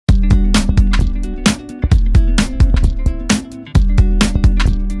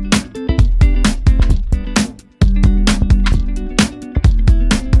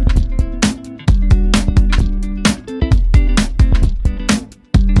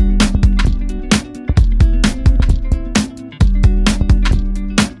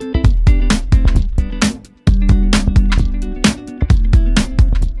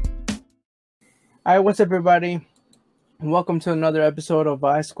Hi, what's up, everybody? Welcome to another episode of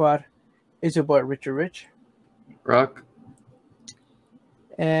I Squad. It's your boy Richard Rich, Rock.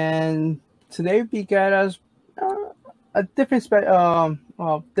 and today we got us a different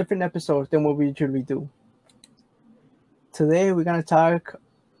episode than what we usually do. Today we're gonna talk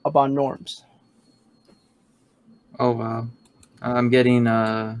about norms. Oh wow, I'm getting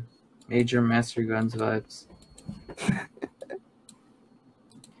major Master Guns vibes.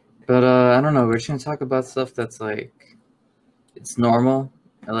 But I don't know. We're just gonna talk about stuff that's like it's normal,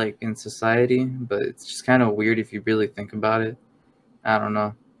 like in society, but it's just kind of weird if you really think about it. I don't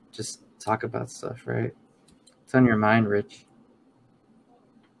know. Just talk about stuff, right? What's on your mind, Rich?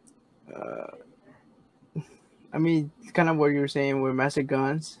 Uh, I mean, it's kind of what you were saying with massive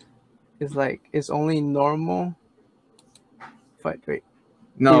guns. It's like it's only normal. Wait, do you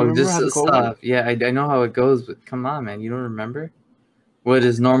No, remember just how the code went? stop. Yeah, I know how it goes, but come on, man. You don't remember? What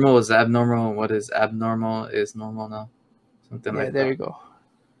is normal is abnormal, and what is abnormal is normal now. Something Yeah, like there that. you go.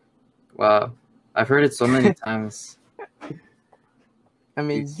 Wow, I've heard it so many times. I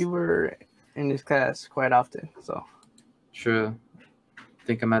mean, It's you were in this class quite often, so. true. I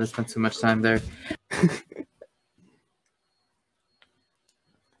think I might have spent too much time there.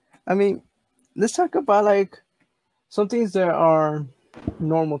 I mean, let's talk about like some things that are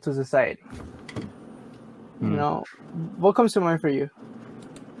normal to society. You Hmm. know, what comes to mind for you?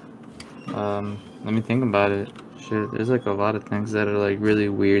 Let me think about it. Shit, there's like a lot of things that are like really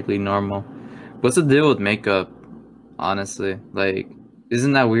weirdly normal. What's the deal with makeup, honestly? Like,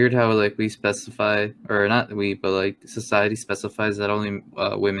 isn't that weird how like we specify, or not we, but like society specifies that only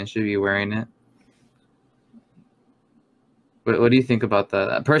women should be wearing it? What do you think about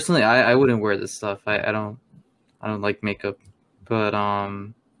that? Personally, I wouldn't wear this stuff. I don't like makeup, but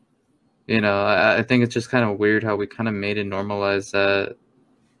I think it's just kind of weird how we kind of made it normalize that.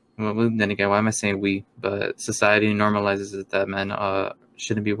 Well, then again, why am I saying we? But society normalizes it that men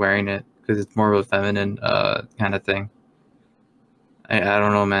shouldn't be wearing it because it's more of a feminine kind of thing. I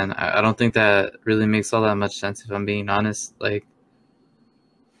don't know, man. I don't think that really makes all that much sense if I'm being honest. Like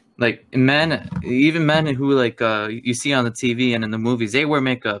men, even men who like you see on the TV and in the movies, they wear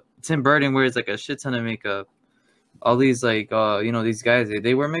makeup. Tim Burton wears like a shit ton of makeup. All these like these guys,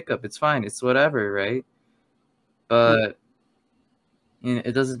 they wear makeup. It's fine. It's whatever, right? Yeah, But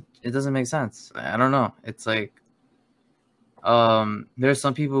it doesn't make sense. I don't know. It's like there are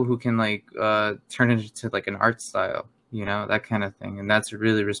some people who can like turn it into like an art style, that kind of thing, and that's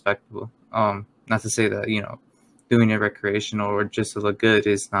really respectable. Not to say that doing it recreational or just to look good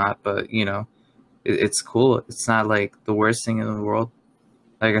is not, but it's cool. It's not like the worst thing in the world.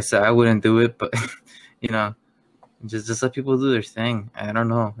 Like I said, I wouldn't do it, but you know just let people do their thing. I don't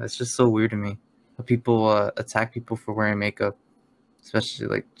know, that's just so weird to me how people attack people for wearing makeup, especially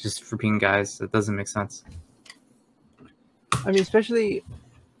like just for being guys. That doesn't make sense. I mean, especially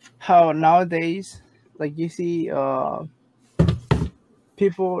how nowadays, like you see,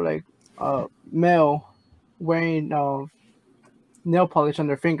 people like male wearing nail polish on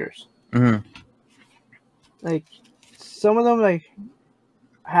their fingers. Hmm. Like some of them like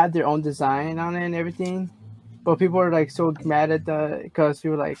had their own design on it and everything, but people are like so mad at the because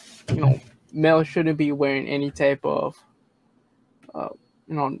people like male shouldn't be wearing any type of uh,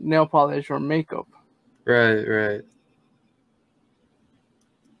 nail polish or makeup. Right, right.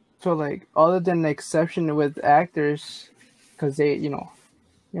 So like other than the exception with actors, because they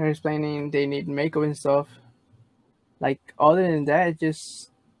you're explaining they need makeup and stuff. Like other than that,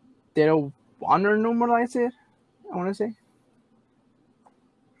 just they don't want to normalize it. I want to say.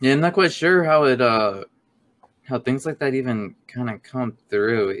 Yeah, I'm not quite sure how things like that even kind of come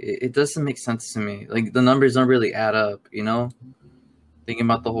through. It doesn't make sense to me. Like the numbers don't really add up, thinking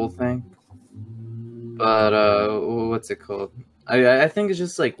about the whole thing. But what's it called? I think it's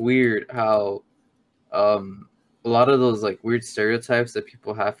just like weird how um a lot of those like weird stereotypes that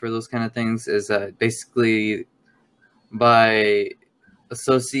people have for those kind of things is that basically by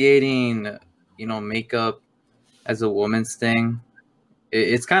associating makeup as a woman's thing,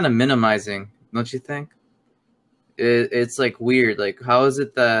 it's kind of minimizing, don't you think? It's like weird. Like, how is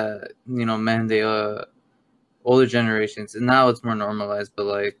it that men they older generations, and now it's more normalized, but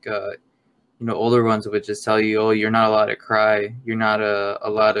like older ones would just tell you, oh, you're not allowed to cry, you're not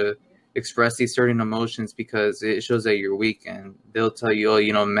allowed to express these certain emotions because it shows that you're weak, and they'll tell you,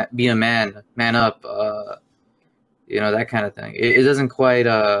 oh, be a man, man up, that kind of thing. It doesn't quite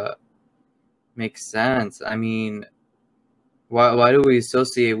make sense. I mean, why do we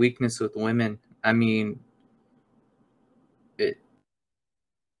associate weakness with women? I mean, it,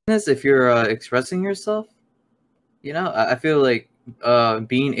 if you're expressing yourself, I feel like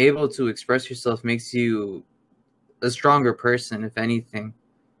being able to express yourself makes you a stronger person, if anything.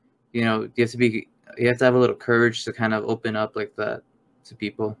 You know, you have to have a little courage to kind of open up like that to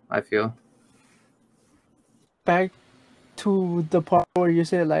people, I feel. Back to the part where you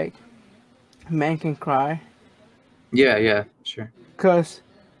said like men can cry, Yeah, yeah, sure. because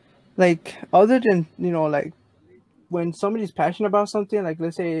like other than like when somebody's passionate about something, like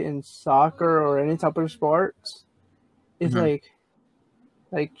let's say in soccer or any type of sports, it's Hmm.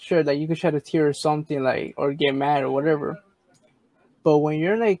 like sure, like you could shed a tear or something, like, or get mad or whatever. But when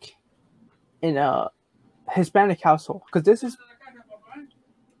you're like in a Hispanic household, because this is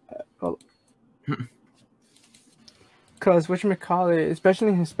because what you call it, especially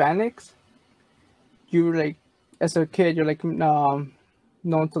in Hispanics, you like as a kid, you're like known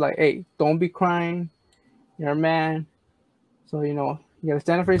to like, hey, don't be crying, you're a man, so you gotta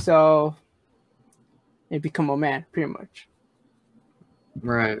stand up for yourself and become a man, pretty much.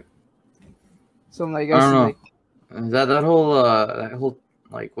 Right. So I'm like, I I guess don't like, know. That whole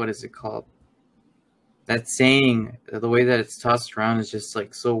like what is it called? That saying, the way that it's tossed around is just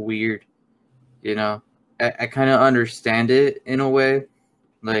like so weird, you know. I kind of understand it in a way.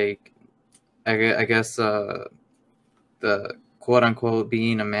 Like I guess the quote unquote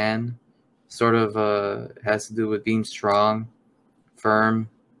being a man sort of has to do with being strong, firm,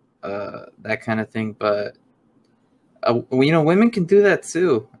 that kind of thing. But women can do that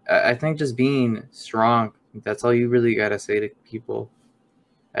too. I think just being strong, that's all you really gotta say to people.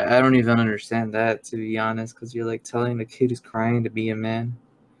 I don't even understand that, to be honest, because you're like telling the kid who's crying to be a man.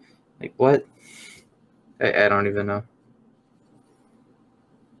 Like what? I don't even know.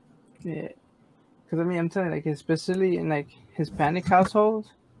 yeah, because I mean, I'm telling you, like, especially in like Hispanic households,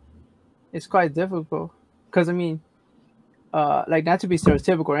 it's quite difficult. Because I mean, like, not to be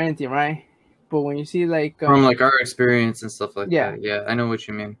stereotypical or anything, right? But when you see like, From like our experience and stuff like yeah, that. Yeah, I know what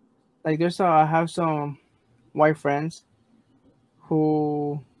you mean. I have some white friends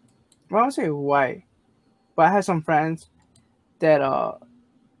who, well, I don't say white, but I have some friends that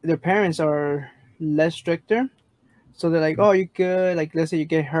their parents are less stricter. So they're like, "Oh, you good?" Like, let's say you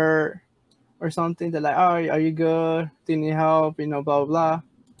get hurt or something. They're like, "Oh, are you good? Do you need help?" Blah blah blah.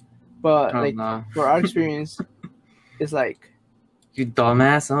 But Oh like no. for our experience, it's like, You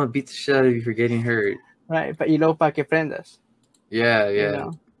dumbass, I'm gonna beat the shit out of you for getting hurt. right, but pa que prendas, Yeah, you yeah.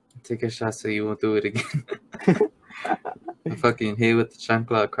 know. Take a shot so you won't do it again. I fucking hit with the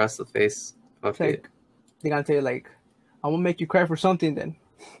chancla across the face. It's Fuck it. like they're gonna tell you like, "I'm gonna make you cry for something." Then,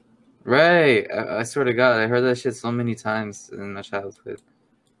 Right. I swear to God, I heard that shit so many times in my childhood.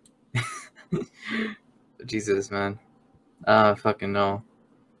 Jesus, man. Fucking no.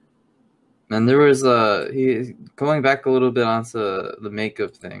 And there was he going back a little bit onto the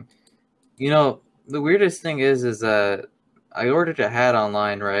makeup thing. You know, the weirdest thing is that I ordered a hat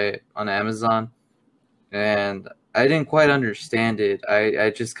online, right, on Amazon, and I didn't quite understand it. I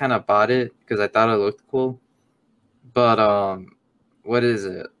just kind of bought it because I thought it looked cool. But what is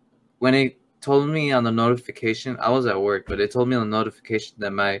it? When it told me on the notification, I was at work, but it told me on the notification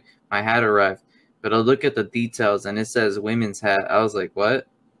that my hat arrived. But I look at the details and it says women's hat. I was like, what?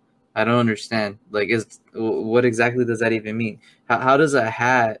 I don't understand. Like, what exactly does that even mean? How does a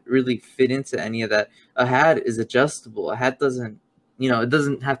hat really fit into any of that? A hat is adjustable. A hat doesn't, it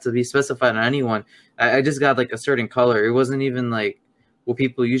doesn't have to be specified on anyone. I just got like a certain color. It wasn't even like what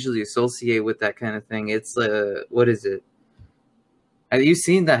people usually associate with that kind of thing. It's what is it? You've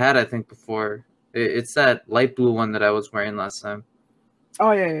seen the hat, I think, before. It's that light blue one that I was wearing last time.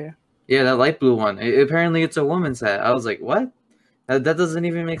 oh yeah, yeah, yeah. Yeah, that light blue one. Apparently, it's a woman's hat. I was like, what? That doesn't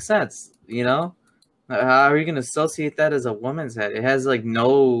even make sense. You know? How are you going to associate that as a woman's hat? It has like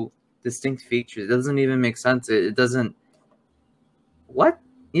no distinct features. It doesn't even make sense. It doesn't. What?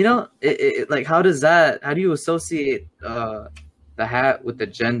 Like how does that? How do you associate the hat with the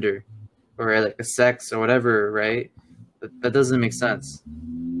gender or like a sex or whatever? Right? That doesn't make sense.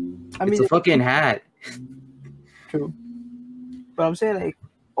 I It's mean, a fucking hat. true. But I'm saying like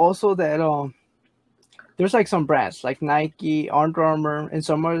also that there's like some brands like Nike, Under Armour, and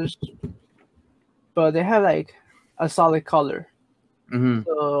some others, but they have like a solid color. Hmm.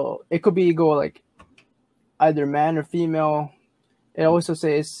 So it could be go like either man or female. It also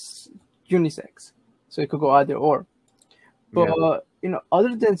says unisex, so it could go either or. Yeah. But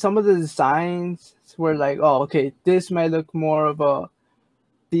other than some of the designs, where like, oh, okay, this might look more of a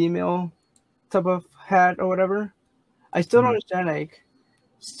female type of hat or whatever. I still don't Hmm. understand like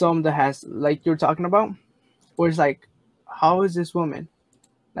some that has like you're talking about, where it's like, how is this woman?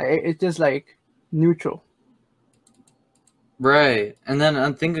 Like it's just like neutral. Right. And then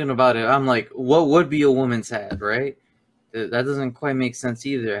I'm thinking about it. I'm like, what would be a woman's hat, right? That doesn't quite make sense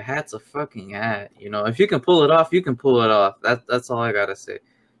either. A hat's a fucking hat. You know, if you can pull it off, you can pull it off. That's all I gotta say.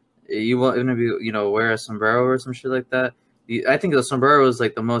 You want to be, wear a sombrero or some shit like that. I think the sombrero is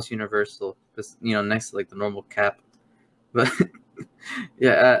like the most universal, next to like the normal cap. But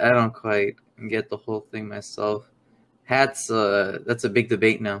yeah, I don't quite get the whole thing myself. Hats, that's a big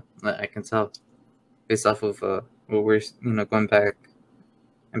debate now. I can tell based off of what we're going back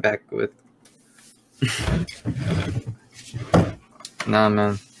and back with. Nah,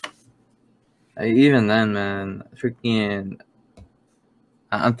 man. Even then, man, freaking.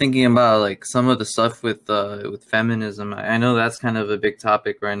 I'm thinking about like some of the stuff with feminism. I know that's kind of a big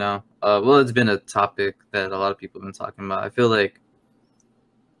topic right now. Well, it's been a topic that a lot of people have been talking about. I feel like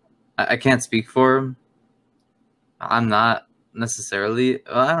I can't speak for them. I'm not necessarily.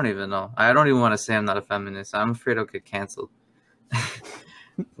 Well, I don't even know. I don't even want to say I'm not a feminist. I'm afraid I'll get canceled.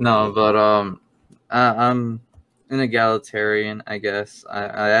 No, but I'm an egalitarian, I guess.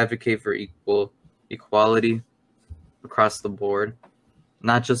 I advocate for equality across the board,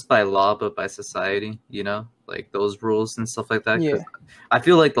 not just by law but by society. Like those rules and stuff like that. 'Cause Yeah. I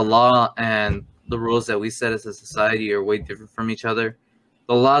feel like the law and the rules that we set as a society are way different from each other.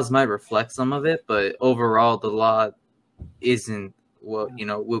 The laws might reflect some of it, but overall, the law isn't what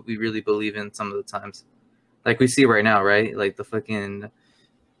we really believe in some of the times. Like we see right now, right? Like the fucking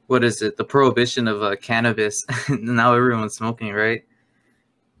what is it? The prohibition of cannabis. Now everyone's smoking, right?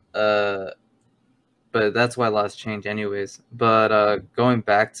 But that's why laws change, anyways. But going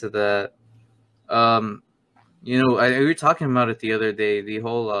back to that, we were talking about it the other day. The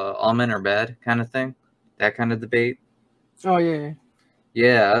whole all men are bad kind of thing, that kind of debate. Oh yeah.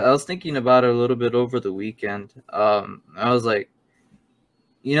 Yeah, I was thinking about it a little bit over the weekend. I was like,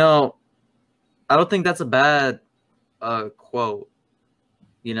 I don't think that's a bad quote.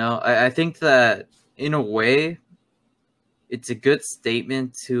 I think that in a way, it's a good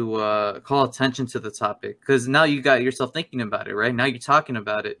statement to call attention to the topic, because now you got yourself thinking about it, right? Now you're talking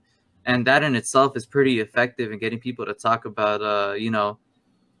about it, and that in itself is pretty effective in getting people to talk about, the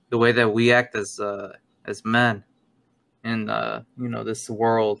way that we act as men in this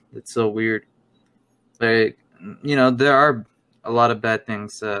world. It's so weird. Like, there are a lot of bad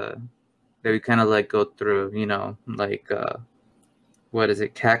things that we kind of like go through. Like what is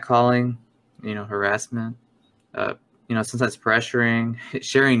it? Catcalling, harassment. Sometimes pressuring,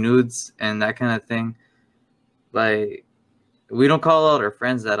 sharing nudes, and that kind of thing. Like, we don't call out our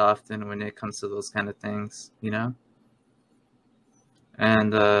friends that often when it comes to those kind of things,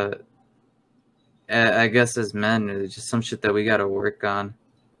 And I guess as men, it's just some shit that we gotta work on.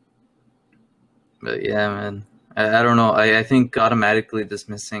 But yeah, man, I don't know. I think automatically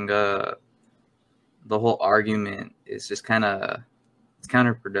dismissing the whole argument is just kind of it's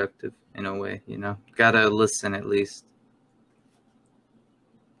counterproductive in a way. Gotta listen at least.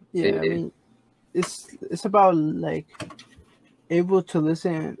 Yeah, I mean, it's about like able to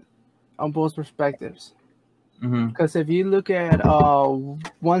listen on both perspectives. Because if you look at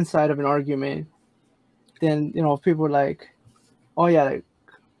one side of an argument, then people are like, oh yeah,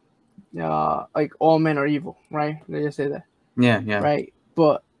 like all men are evil, right? They just say that. Yeah. Right,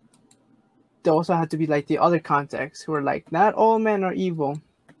 but there also have to be like the other context who are like, not all men are evil,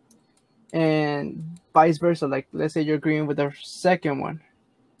 and vice versa. Like, let's say you're agreeing with the second one,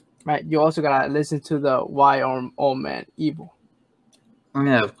 right? You also gotta listen to the why are all men evil. Oh,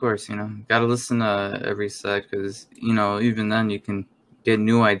 yeah, of course, gotta listen to every side, because, even then you can get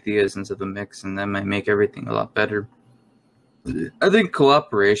new ideas into the mix, and that might make everything a lot better. I think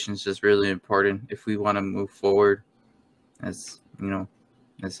cooperation is just really important if we want to move forward as,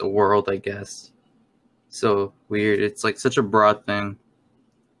 as a world, I guess. So weird. It's like such a broad thing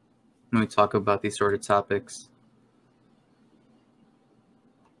when we talk about these sort of topics.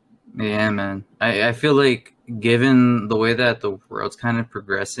 Yeah, man. I feel like, given the way that the world's kind of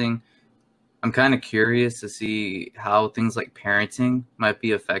progressing, I'm kind of curious to see how things like parenting might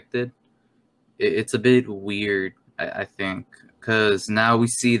be affected. It's a bit weird, I think, because now we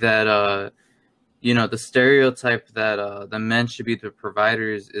see that, the stereotype that the men should be the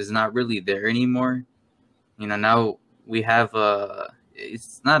providers is not really there anymore. Now we have,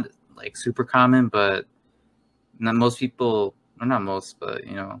 it's not like super common, but not most people, or not most, but,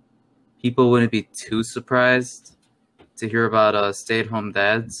 people wouldn't be too surprised to hear about stay-at-home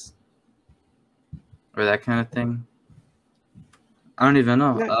dads or that kind of thing. I don't even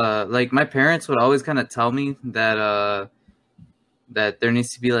know. Yeah. Like, my parents would always kind of tell me that that there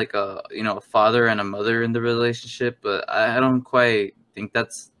needs to be like a father and a mother in the relationship, but I don't quite think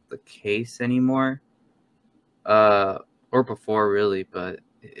that's the case anymore. Or before, really, but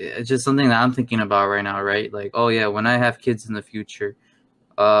it's just something that I'm thinking about right now, right? Like, oh yeah, when I have kids in the future,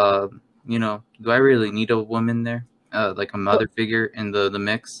 you know, do I really need a woman there, like a So, mother figure in the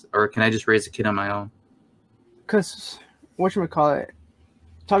mix, or can I just raise a kid on my own? cause what you call it?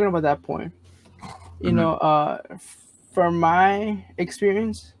 Talking about that point, you Hmm. know, from my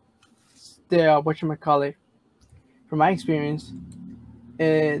experience, the what you call it? From my experience,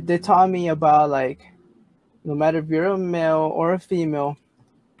 they taught me about like no matter if you're a male or a female,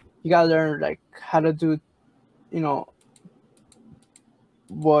 you gotta learn like how to do, you know,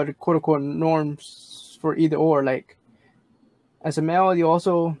 what quote unquote norms for either or. Like as a male, you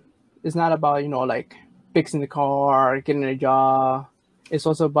also it's not about like fixing the car, getting a job. It's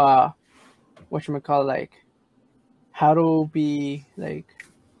also about what you might call like how to be like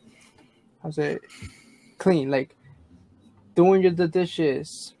how's it clean, like doing the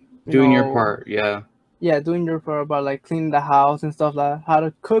dishes. You Doing your know, part, yeah. yeah, doing your part about like cleaning the house and stuff like that, how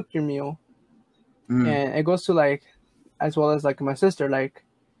to cook your meal, Mm. and it goes to like as well as like my sister, like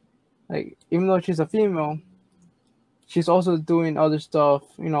even though she's a female, she's also doing other stuff,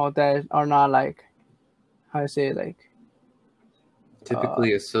 that are not like how I say it, like uh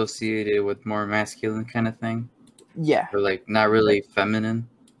Typically associated with more masculine kind of thing, yeah, or like not like really feminine.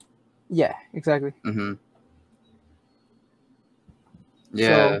 yeah, exactly. Hmm.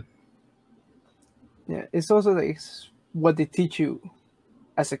 So Yeah, yeah, it's also like what they teach you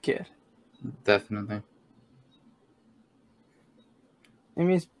as a kid. definitely. I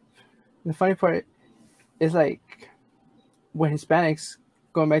mean, the funny part is like when Hispanics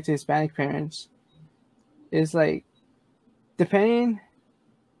going back to Hispanic parents, it's like depending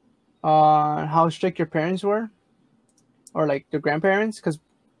on how strict your parents were or like the grandparents, because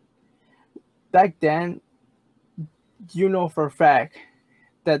back then for a fact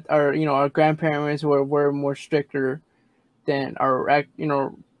that our grandparents were more stricter than our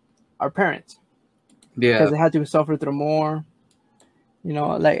parents because Yeah. they had to suffer through more.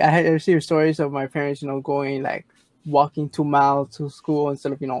 Like I received stories of my parents, going like walking 2 miles to school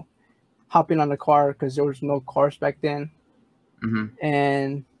instead of hopping on the car because there was no cars back then, Hmm.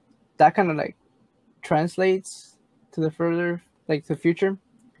 and that kind of like translates to the further like the future,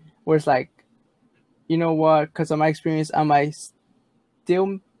 where it's like what, because of my experience, I might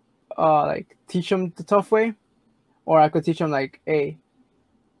still like teach them the tough way, or I could teach them like, hey,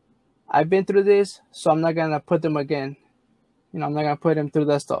 I've been through this, so I'm not gonna put them again. I'm not gonna put them through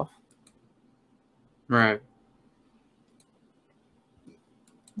that stuff. Right.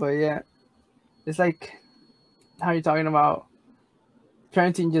 But yeah, it's like how you're talking about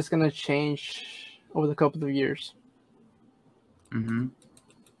parenting just gonna change over the couple of years, Hmm.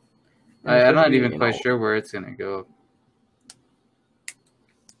 and I'm not especially even quite sure where it's gonna go.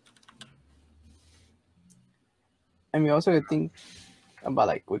 and we also gotta think about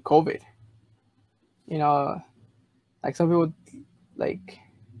like with COVID. You know, like some people like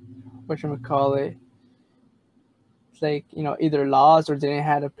what should we call it? It's like either lost or didn't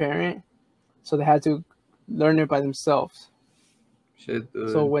have a parent, so they had to learn it by themselves. Shit,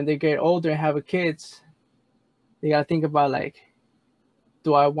 So dude. when they get older and have a kids, they gotta think about like,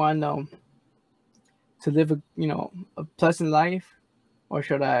 do I want them to live a pleasant life, or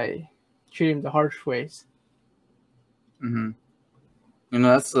should I treat them the harsh ways? Hmm. You know,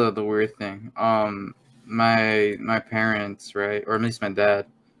 that's the weird thing. My parents, right, or at least my dad,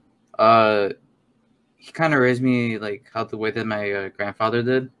 uh, he kind of raised me like how the way that my grandfather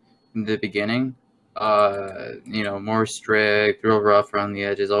did in the beginning. You know, more strict, real rough around the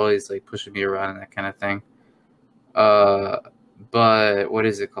edges, always like pushing me around and that kind of thing. Uh, but what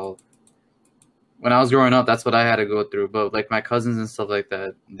is it called? When I was growing up, that's what I had to go through. But like my cousins and stuff like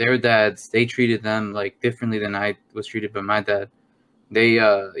that, their dads, they treated them like differently than I was treated by my dad. They,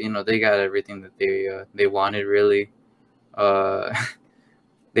 you know, they got everything that they wanted really. Uh,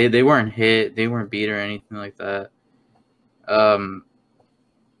 they weren't hit, they weren't beat or anything like that. Um,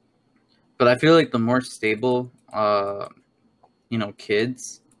 but I feel like the more stable, you know,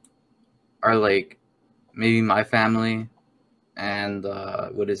 kids are like maybe my family and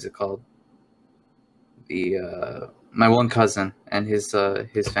what is it called? The my one cousin and his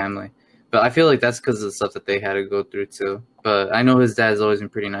family. But I feel like that's because of the stuff that they had to go through too. But I know his dad's always been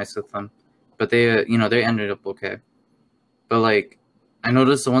pretty nice with them. But they, you know, they ended up okay. But like, I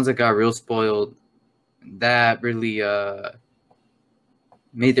noticed the ones that got real spoiled, that really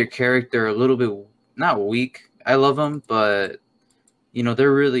made their character a little bit not weak. I love them, but you know,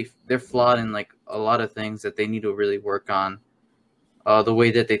 they're flawed in like a lot of things that they need to really work on. The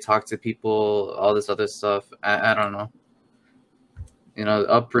way that they talk to people, all this other stuff. I don't know. You know,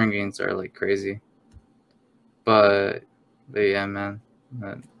 upbringings are like crazy. But yeah, man.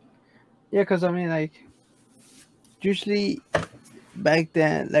 But, Yeah, because I mean, like, usually back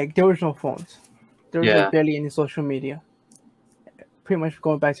then, like, there was no phones. There was like yeah. barely any social media. Pretty much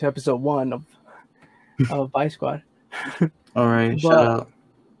going back to episode 1 of Vice Squad. All right. Shout But out.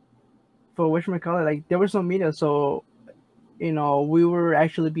 for whatchamacallit, like, there was no media, so we were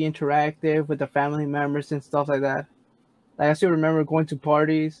actually be interactive with the family members and stuff like that. Like, I still remember going to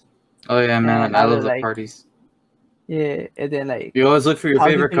parties Oh yeah, man. and I either love the like, parties. yeah, and then like You always look for your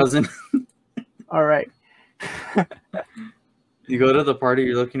talking favorite to. cousin. All right. You go to the party,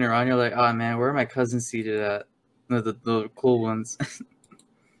 you're looking around, you're like, oh man, where are my cousins seated at? The cool ones.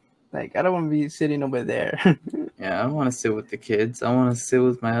 Like, I don't want to be sitting over there. Yeah, I don't want to sit with the kids. I want to sit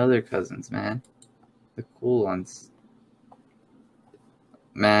with my other cousins, man. The cool ones.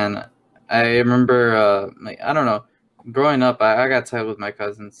 Man, I remember, like, I don't know. Growing up, I got tight with my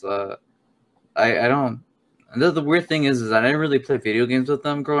cousins. I don't. The weird thing is I didn't really play video games with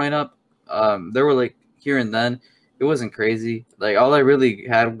them growing up. There were like here and then. It wasn't crazy. Like all I really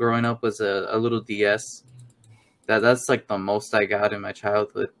had growing up was a little DS. That's like the most I got in my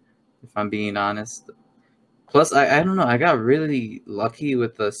childhood, if I'm being honest. Plus, I don't know. I got really lucky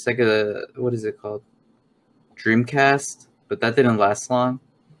with the Sega. What is it called? Dreamcast, but that didn't last long.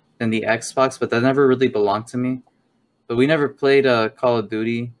 Then the Xbox, but that never really belonged to me. But we never played Call of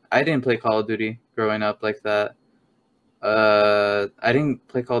Duty. I didn't play Call of Duty growing up like that. I didn't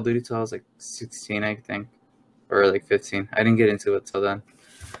play Call of Duty till I was like 16, I think, or like 15. I didn't get into it till then.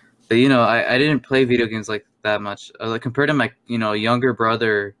 But I didn't play video games like that much. Like compared to my younger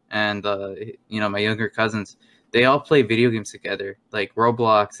brother and my younger cousins, they all play video games together, like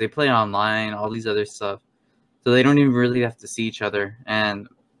Roblox. They play online, all these other stuff. So they don't even really have to see each other. And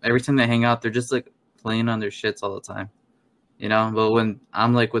every time they hang out, they're just like playing on their shits all the time. But when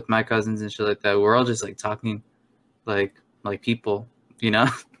I'm like with my cousins and shit like that, we're all just like talking like people, you know.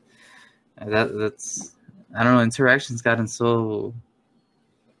 That's I don't know. Interaction's gotten so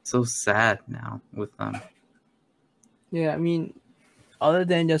sad now with them. Yeah, I mean, other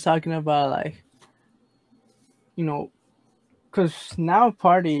than just talking about like, because now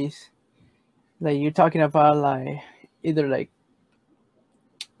parties, like, you're talking about like either like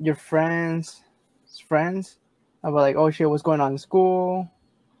your friends about like, oh shit, what's going on in school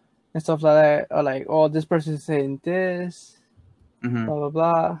and stuff like that, or like, oh, this person's saying this, Hmm. blah blah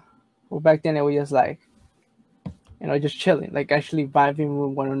blah. Well, back then it was just like, just chilling, like actually vibing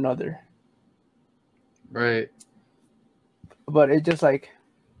with one another. Right. But it just like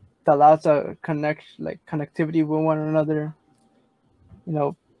allows a connectivity with one another. You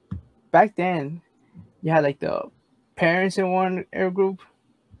know, back then you had like the parents in one air group,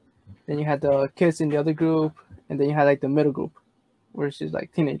 then you had the kids in the other group, and then you had like the middle group, which is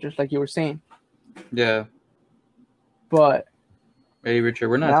like teenagers, like you were saying. Yeah. But Hey, Richard,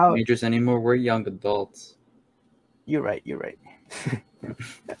 we're not now teenagers anymore. We're young adults. you're right.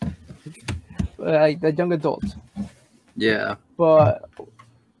 Like the young adults. Yeah. But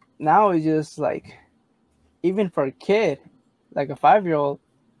now it's just like, even for a kid, like a 5-year-old,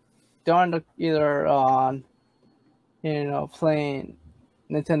 they're either on, playing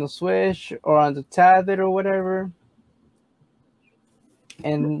Nintendo Switch or on the tablet or whatever.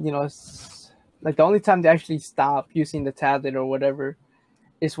 And, it's like the only time they actually stop using the tablet or whatever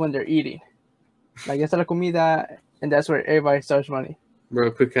is when they're eating. Like, esa la comida, and that's where everybody starts running.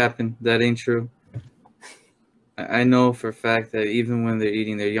 Bro, quick happen. That ain't true. I know for a fact that even when they're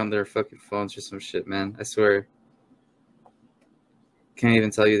eating, they're on their fucking phones or some shit, man. I swear. Can't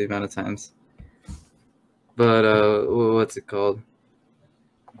even tell you the amount of times. But what's it called?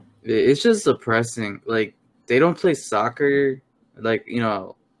 It's just depressing. Like they don't play soccer. Like I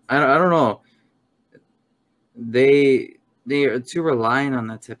don't know. They are too relying on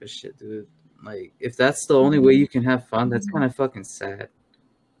that type of shit, dude. Like if that's the only way you can have fun, that's kind of fucking sad.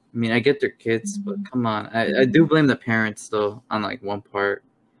 I mean, I get their kids, but come on. I do blame the parents though on like one part.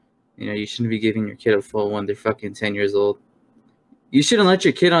 You shouldn't be giving your kid a phone when they're fucking 10 years old. You shouldn't let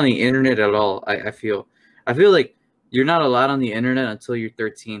your kid on the internet at all. I feel like you're not allowed on the internet until you're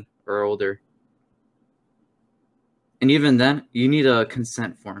 13 or older. And even then, you need a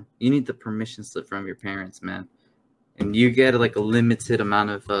consent form. You need the permission slip from your parents, man. And you get like a limited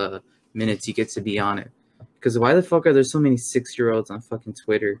amount of minutes you get to be on it. Because why the fuck are there so many 6-year-olds on fucking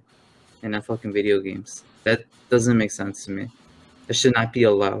Twitter and on fucking video games? That doesn't make sense to me. That should not be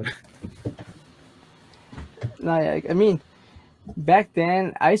allowed. No, I mean, back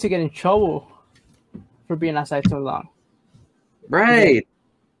then I used to get in trouble for being outside so long. Right.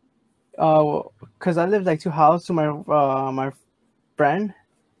 Because I lived like 2 houses to my friend.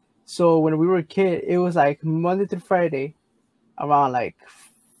 So when we were a kid, it was like Monday through Friday, around like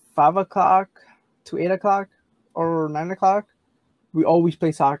 5 o'clock to 8 o'clock or 9 o'clock, we always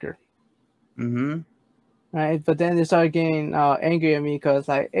play soccer, Mm-hmm. right? But then they started getting angry at me because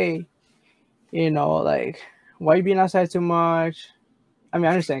like, hey, like why you being outside too much? I mean, I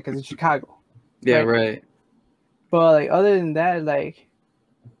understand because it's Chicago, Yeah, right? right. But like other than that, like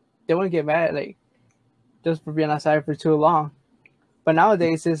they wouldn't get mad like just for being outside for too long. But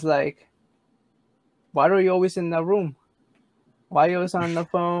nowadays it's like, why are you always in the room? Why you always on the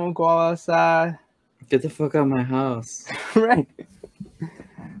phone? Go outside, Get the fuck out of my house. right?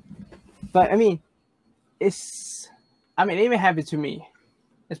 But I mean, it even happened to me,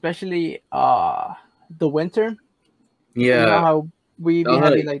 especially the winter. So you know Yeah. how we be Uh,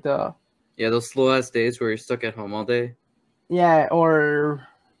 having like the yeah, those slow ass days where you're stuck at home all day. yeah, or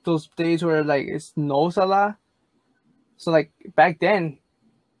those days where like it snows a lot. So like back then,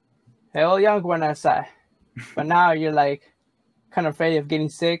 hell yeah, I'm going outside. But now you're like kind of afraid of getting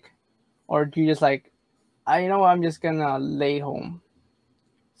sick, or do you just like, I know I'm just gonna lay home,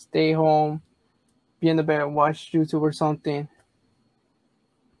 stay home, be in the bed, watch YouTube or something.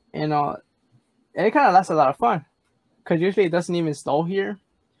 You know, and it kind of lasts a lot of fun because usually it doesn't even snow here.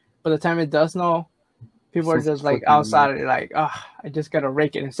 But the time it does snow, people are So just like fucking outside, weird. and like, I just gotta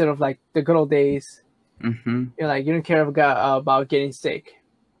rake it instead of like the good old days. Mm-hmm. You're like, you don't care about getting sick.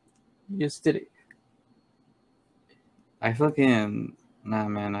 You just did it. I fucking nah,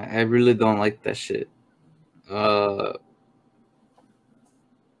 man. I really don't like that shit. Uh,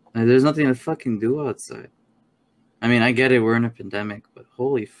 there's nothing to fucking do outside. I mean, I get it. We're in a pandemic, but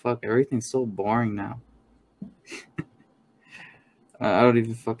holy fuck, everything's so boring now. I don't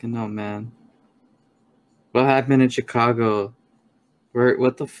even fucking know, man. What happened in Chicago? Where?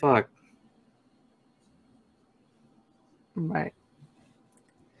 What the fuck? Right.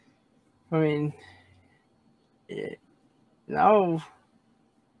 I mean, yeah, no.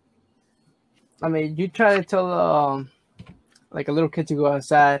 I mean, you try to tell like a little kid to go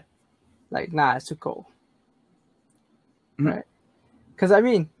outside, like, nah, it's too cold, Mhm. right? Because I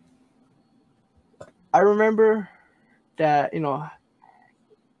mean, I remember that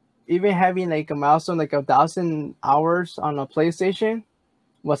even having like a milestone like 1,000 hours on a PlayStation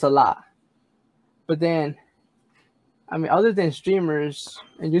was a lot. But then, I mean, other than streamers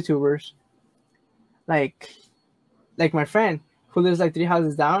and YouTubers, like my friend who lives like 3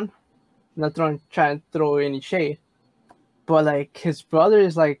 houses down, not trying to throw any shade, but like his brother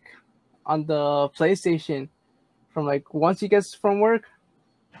is like on the PlayStation from like once he gets from work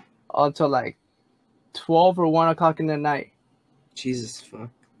until like 12 or 1 o'clock in the night. Jesus fuck.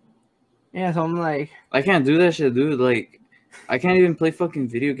 Yeah, so I'm like, I can't do that shit, dude. Like, I can't even play fucking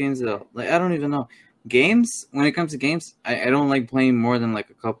video games at all. Like, I don't even know. Games, when it comes to games, I don't like playing more than like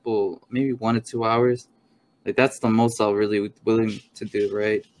a couple, maybe 1 to 2 hours. Like, that's the most I'll really willing to do,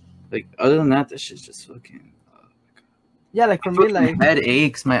 right? Like, other than that, that shit's just fucking. yeah, like for My me, fucking like head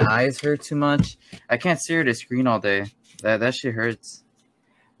aches, my eyes hurt too much. I can't stare at a screen all day. That shit hurts.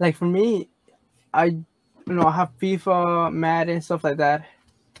 for me, I have FIFA, Madden, stuff like that.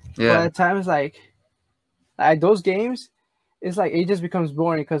 But Yeah. at times, like those games, it's like it just becomes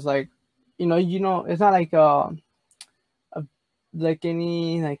boring because like, it's not like a, like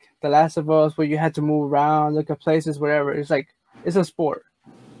any like The Last of Us where you had to move around, look at places, whatever. It's like it's a sport.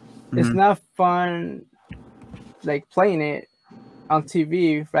 It's Hmm. not fun like playing it on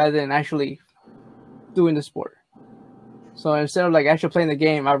TV rather than actually doing the sport. So instead of like actually playing the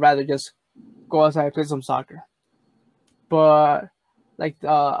game, I'd rather just go outside and play some soccer. But like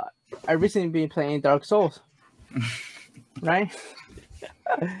I recently been playing Dark Souls, right?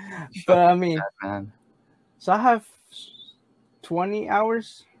 But I mean, Man. so I have 20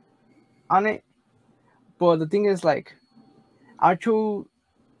 hours on it. But the thing is, like, I try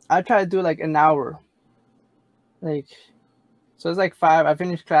to do like an hour. Like, so it's like 5. I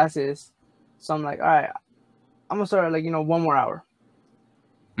finished classes, so I'm like, all right, I'm gonna start like 1 more hour.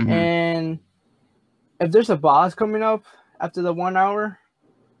 Hmm. And if there's a boss coming up after the 1 hour,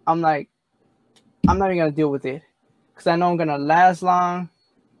 I'm like, I'm not even gonna deal with it because I know I'm gonna last long.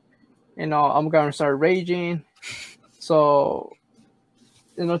 I'm gonna start raging. So,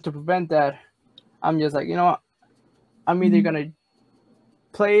 to prevent that, I'm just like, what? I'm either gonna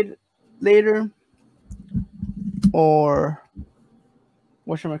play it later or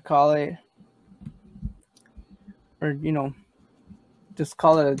what should I call it, or just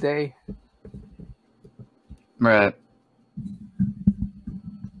call it a day. Right.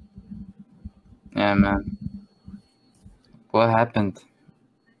 Yeah, man. What happened?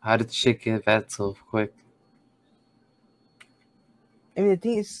 How did shit get bad so quick? I mean, the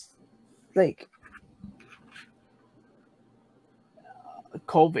thing is, like,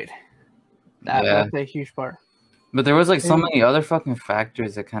 COVID. That played a huge part. But there was like so many other fucking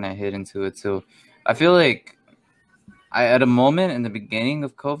factors that kind of hit into it too. I feel like at a moment in the beginning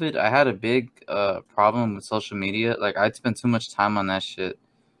of COVID, I had a big problem with social media. Like I'd spend too much time on that shit,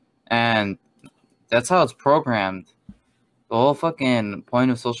 and that's how it's programmed. The whole fucking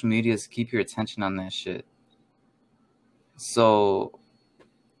point of social media is to keep your attention on that shit. So,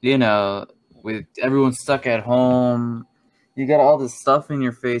 you know, with everyone stuck at home, you got all this stuff in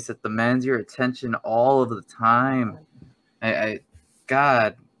your face that demands your attention all of the time.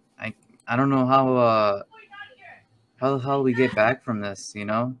 God, I don't know how the hell we get back from this, you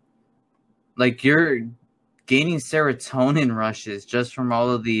know? Like you're gaining serotonin rushes just from all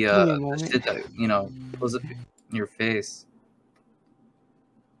of the shit that, you know, was up in your face.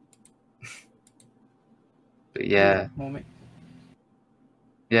 But yeah.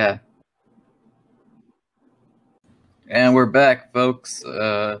 Yeah. And we're back, folks.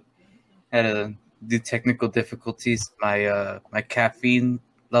 Had to do technical difficulties. My caffeine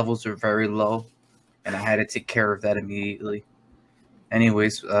levels are very low, and I had to take care of that immediately.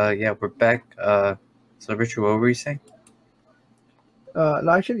 Anyways, yeah, we're back. So Richard, what were you saying? No,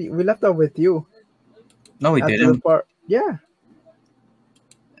 actually, we left off with you. No, we didn't. Yeah.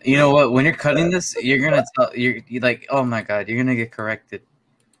 You know what? When you're cutting this, you're gonna tell you're like, oh my god, you're gonna get corrected.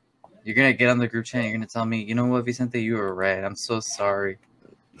 You're gonna get on the group chat. You're gonna tell me, you know what, Vicente, you were right. I'm so sorry.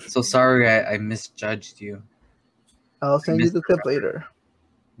 So sorry, I misjudged you. I'll send you the clip later.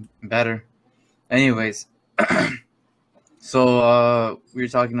 Better. Anyways, so we were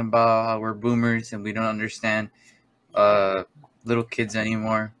talking about how we're boomers and we don't understand little kids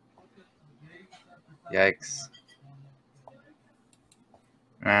anymore. Yikes.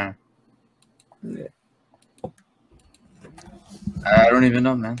 Yeah. I don't even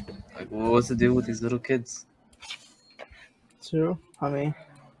know, man. Like, what's the deal with these little kids? True. I mean,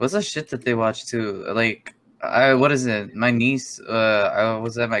 what's the shit that they watch too? Like, what is it? My niece. I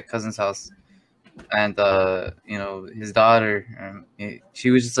was at my cousin's house, and you know, his daughter.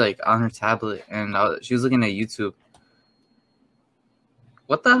 She was just like on her tablet, and she was looking at YouTube.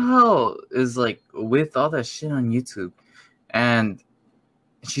 What the hell is like with all that shit on YouTube? And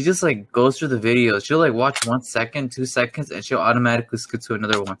she just like goes through the videos. She'll like watch 1 second, 2 seconds, and she'll automatically skip to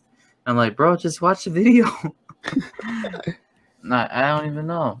another one. I'm like, bro, just watch the video. Nah, I don't even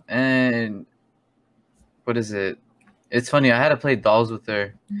know. And what is it? It's funny. I had to play dolls with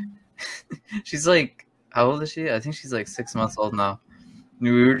her. She's like, how old is she? I think she's like 6 months old now.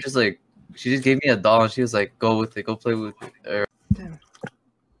 We were just like, she just gave me a doll, and she was like, go with it, go play with it.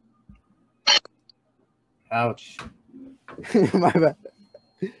 Ouch. My bad.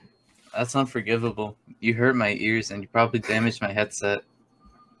 That's unforgivable. You hurt my ears and you probably damaged my headset.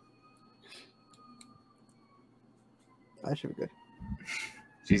 That should be good.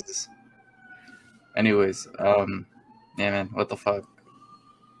 Jesus. Anyways, yeah, man, what the fuck?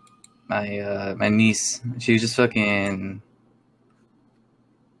 My niece, she was just fucking.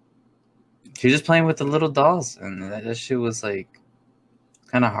 She was just playing with the little dolls, and that shit was like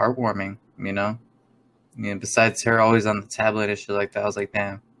kind of heartwarming, you know. I mean, besides her always on the tablet and shit like that, I was like,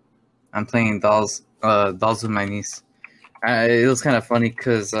 damn. I'm playing dolls with my niece. It was kind of funny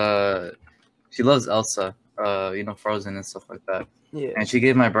because she loves Elsa, you know, Frozen and stuff like that. Yeah. And she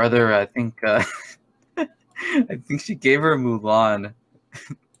gave my brother, I think, I think she gave her Mulan,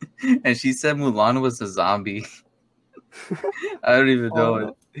 and she said Mulan was a zombie. I don't even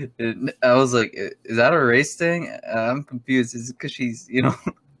know. I was like, is that a race thing? I'm confused. Is it because she's, you know?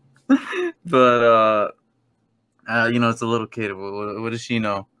 But you know, it's a little kid. What does she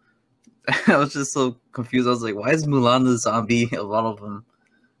know? I was just so confused. I was like, why is Mulan the zombie of all of them?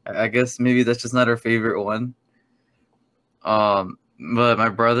 I guess maybe that's just not her favorite one. But my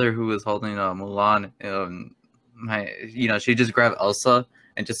brother, who was holding Mulan, you know, she just grabbed Elsa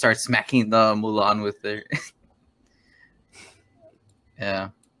and just started smacking the Mulan with her. Yeah,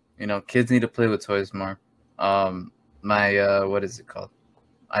 you know, kids need to play with toys more. My what is it called?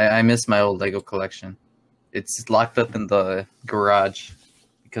 I miss my old Lego collection. It's locked up in the garage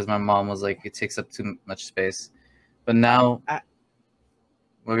because my mom was like, it takes up too much space. But now, what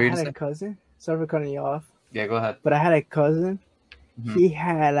were you saying? I had a cousin. Sorry for cutting you off. Yeah, go ahead. But I had a cousin. Mm-hmm. He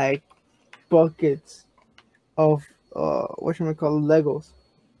had like buckets of whatchamacallit, Legos.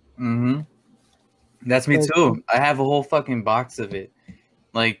 Mm-hmm. That's me too. I have a whole fucking box of it.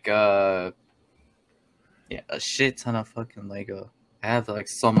 Like, yeah, a shit ton of fucking Lego. I have like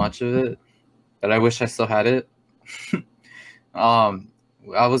so much of it that I wish I still had it. I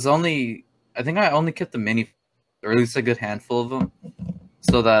think I only kept the mini, or at least a good handful of them,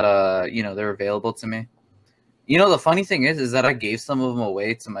 so that you know, they're available to me. You know, the funny thing is that I gave some of them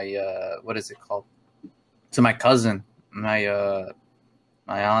away to my what is it called? To my cousin, my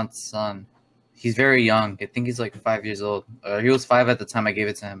aunt's son. He's very young. I think he's like 5 years old. He was 5 at the time I gave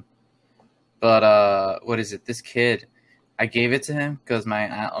it to him. But what is it? This kid, I gave it to him because my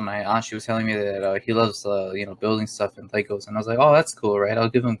aunt, she was telling me that he loves building stuff and Legos, and I was like, oh, that's cool, right? I'll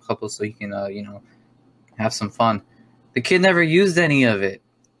give him a couple so he can have some fun. The kid never used any of it.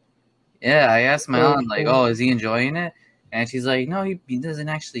 Yeah, I asked my aunt like, oh, is he enjoying it? And she's like, no, he doesn't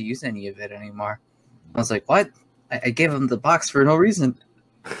actually use any of it anymore. I was like, what? I gave him the box for no reason.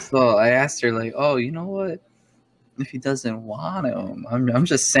 So I asked her like, oh, you know what? If he doesn't want them, I'm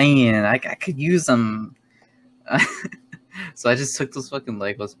just saying I could use them. So I just took those fucking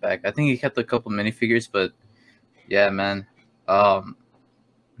Legos back. I think he kept a couple minifigures, but yeah, man, go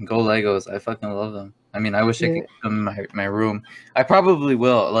Legos. I fucking love them. I mean, I wish I could keep them in my room. I probably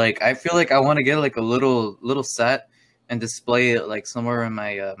will. Like, I feel like I want to get like a little set and display it like somewhere in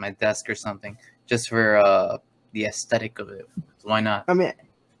my my desk or something, just for the aesthetic of it. So why not? I mean,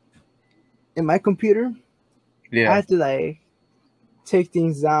 in my computer, Yeah. I had to like take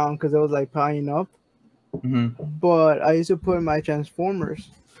things down because it was like piling up. Mm-hmm. But I used to put my Transformers.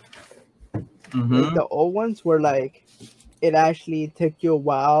 Mm-hmm. Like the old ones were like, it actually took you a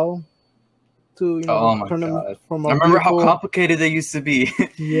while to turn them from. I remember how complicated they used to be.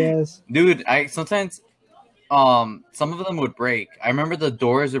 Yes, dude. I sometimes some of them would break. I remember the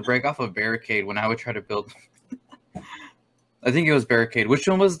doors would break off a barricade when I would try to build. I think it was barricade. Which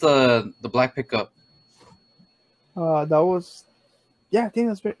one was the black pickup? that was, yeah, I think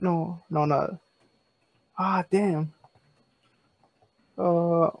that's no. Ah, damn.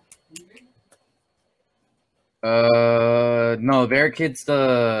 No, barricade's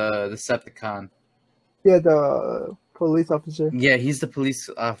the Decepticon. Yeah, the police officer. Yeah, he's the police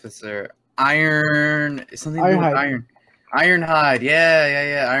officer. Iron something. Ironhide. Ironhide.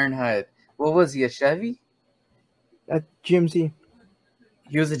 Yeah. Ironhide. What was he? A Chevy? At GMC.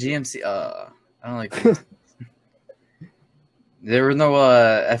 He was a GMC. I don't like GMC. There were no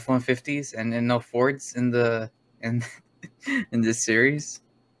F-150s and no Fords in in this series.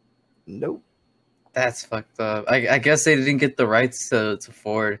 Nope. That's fucked up. I guess they didn't get the rights to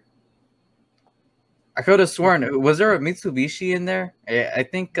Ford. I could have sworn. Was there a Mitsubishi in there? I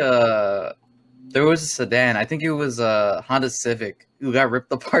think there was a sedan. I think it was a Honda Civic who got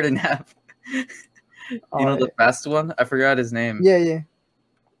ripped apart in half. You know the fast one? I forgot his name. Yeah.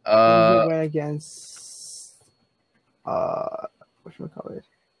 He went against what should we call it?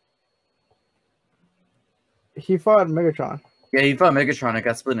 He fought Megatron. Yeah, he fought Megatron. It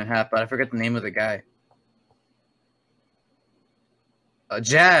got split in half, but I forgot the name of the guy.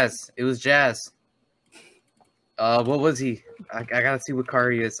 Jazz. It was Jazz. What was he? I gotta see what car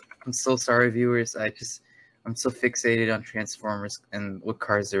he is. I'm so sorry, viewers. I'm so fixated on Transformers and what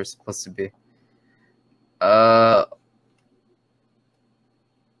cars they were supposed to be. Oh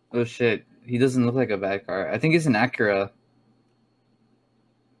shit. He doesn't look like a bad car. I think he's an Acura.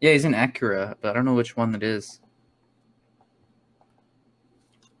 Yeah, he's an Acura, but I don't know which one it is.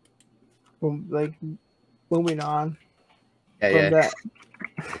 Like, moving on. Yeah.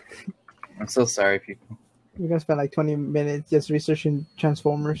 I'm so sorry, people. We're gonna spend like 20 minutes just researching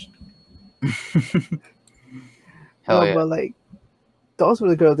Transformers. Hell yeah. But like, those were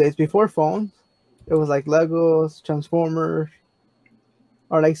the good days before phones. It was like Legos, Transformers,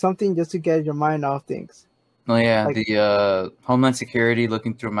 or like something just to get your mind off things. Oh yeah, like, the Homeland Security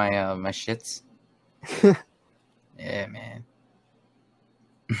looking through my my shits. Yeah, man.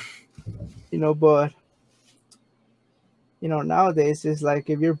 But nowadays it's like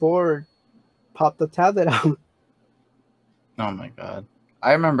if you're bored, pop the tablet out. Oh my god.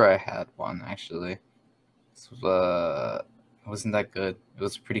 I remember I had one actually. It wasn't that good. It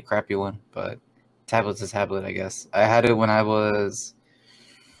was a pretty crappy one, but tablet's a tablet, I guess. I had it when I was,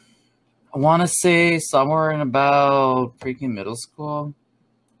 I want to say somewhere in about freaking middle school.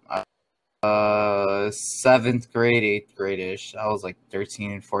 7th grade, 8th grade-ish. I was like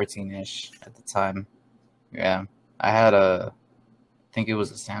 13 and 14-ish at the time. Yeah. I had I think it was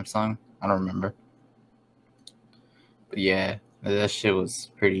a Samsung. I don't remember. But yeah, that shit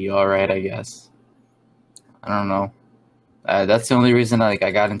was pretty alright, I guess. I don't know. That's the only reason I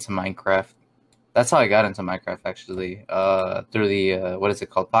got into Minecraft. That's how I got into Minecraft, actually. Through the, what is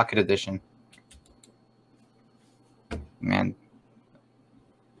it called? Pocket Edition. Man.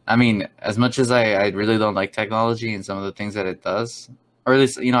 I mean, as much as I really don't like technology and some of the things that it does, or at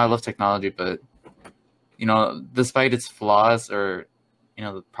least, I love technology, but, despite its flaws or,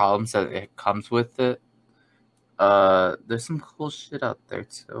 the problems that it comes with it, there's some cool shit out there,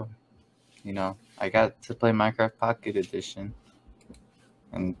 too. I got to play Minecraft Pocket Edition,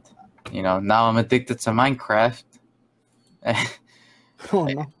 and now I'm addicted to Minecraft. Oh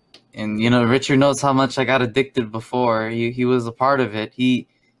no. And Richard knows how much I got addicted before. He was a part of it. He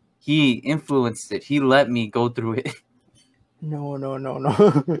influenced it. He let me go through it. No.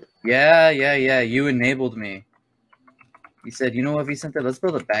 Yeah. You enabled me. He said, "You know what, Vicente? Let's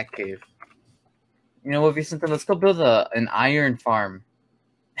build a bat cave. You know what, Vicente? Let's go build an iron farm."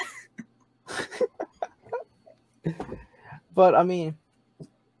 But I mean,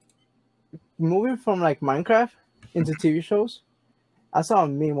 moving from like Minecraft into TV shows, I saw a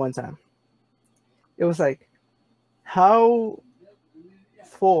meme one time. It was like how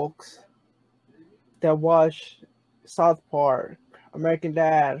folks that watch South Park, American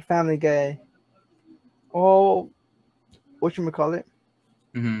Dad, Family Guy, all whatchamacallit,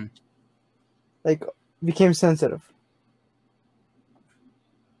 Mm-hmm. like became sensitive.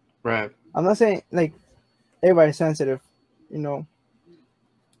 Right. I'm not saying like everybody's sensitive,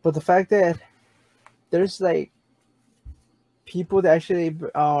 but the fact that there's like people that actually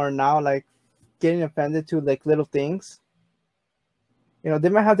are now like getting offended to like little things. They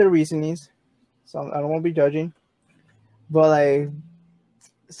might have their reasonings, so I don't want to be judging. But like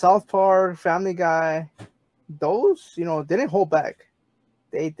South Park, Family Guy, those, they didn't hold back.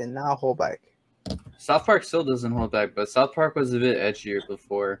 They did not hold back. South Park still doesn't hold back, but South Park was a bit edgier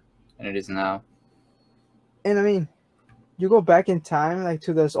before than it is now. And I mean, you go back in time, like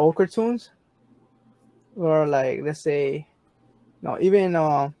to those old cartoons, or like let's say, even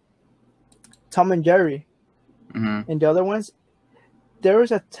Tom and Jerry, Mm-hmm. and the other ones. There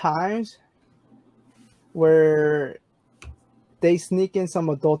was at times where they sneak in some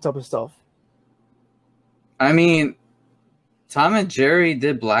adult type of stuff. I mean, Tom and Jerry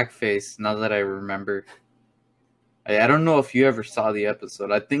did blackface, now that I remember. I don't know if you ever saw the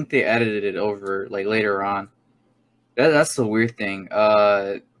episode. I think they edited it over like later on. That's the weird thing.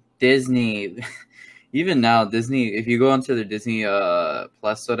 Disney, even now, Disney, if you go onto their Disney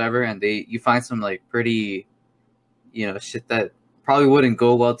Plus whatever, and you find some like pretty, shit that probably wouldn't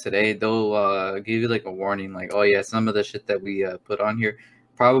go well today, they'll give you like a warning, like, oh yeah, some of the shit that we put on here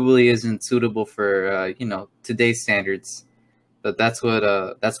probably isn't suitable for today's standards. But that's what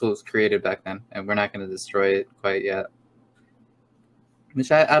was created back then, and we're not going to destroy it quite yet.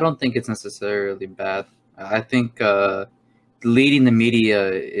 Which I don't think it's necessarily bad. I think leading the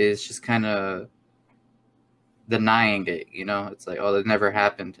media is just kind of denying it. It's like, oh, that never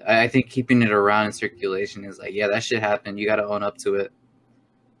happened. I think keeping it around in circulation is like, yeah, that shit happened. You got to own up to it.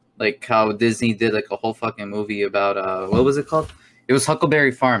 Like how Disney did like a whole fucking movie about what was it called? It was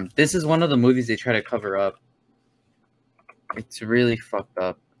Huckleberry Farm. This is one of the movies they try to cover up. It's really fucked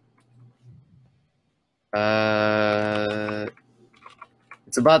up.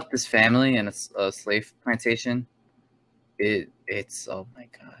 It's about this family and a slave plantation. It's oh my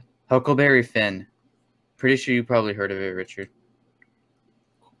god, Huckleberry Finn. Pretty sure you probably heard of it, Richard.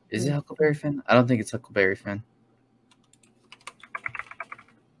 Is it Huckleberry Finn? I don't think it's Huckleberry Finn.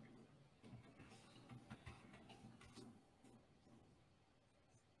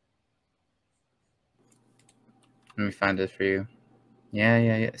 Let me find it for you.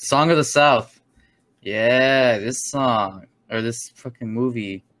 Yeah. Song of the South. Yeah, this song. Or this fucking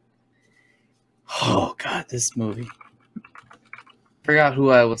movie. Oh, God, this movie. Forgot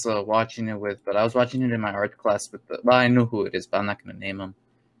who I was watching it with, but I was watching it in my art class with well, I know who it is, but I'm not going to name him.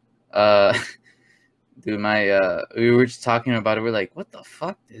 Dude, we were just talking about it. We're like, what the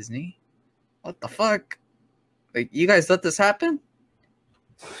fuck, Disney? What the fuck? Like, you guys let this happen?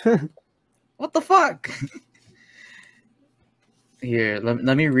 What the fuck? Here,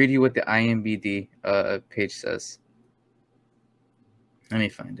 let me read you what the IMDb page says. Let me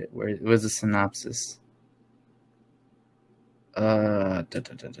find it. Where's the synopsis? I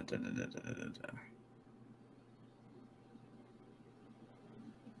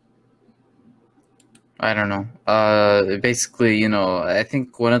don't know. Basically, I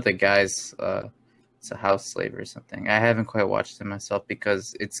think one of the guys, it's a house slave or something. I haven't quite watched it myself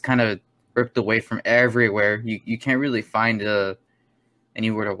because it's kind of ripped away from everywhere. You can't really find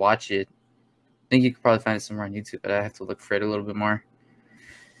anywhere to watch it. I think you could probably find it somewhere on YouTube, but I have to look for it a little bit more.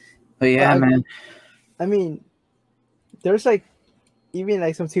 But yeah, man. I mean, there's like even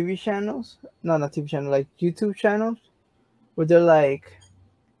like some TV channels, no, not TV channel, like YouTube channels, where they're like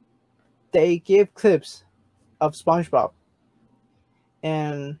they give clips of SpongeBob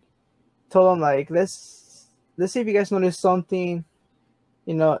and told them like let's see if you guys notice something,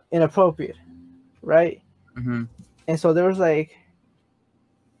 inappropriate, right? Mm-hmm. And so there was I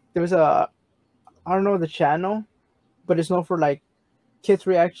don't know the channel, but it's known for like kids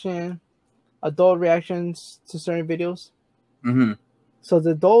reaction adult reactions to certain videos. Mm-hmm. So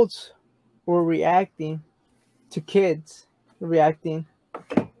the adults were reacting to kids reacting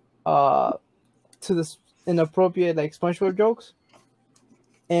uh to this inappropriate like SpongeBob jokes,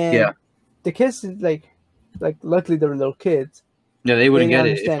 Yeah. and the kids like luckily they were little kids. Yeah, they They wouldn't didn't get it.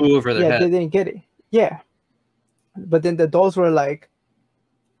 It understand. flew over their Yeah, head. they didn't get it. Yeah, but then the adults were like,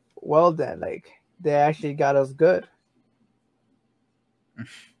 well then, like they actually got us good.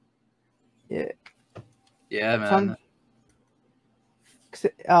 Yeah. Yeah, Some man.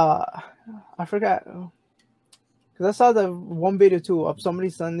 uh I forgot because I saw the one video too of somebody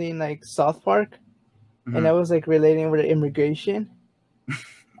sending like South Park, and I Mm-hmm. was like relating with the immigration.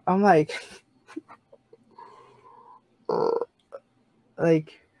 I'm like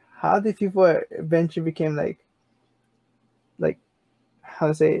how did people eventually became like how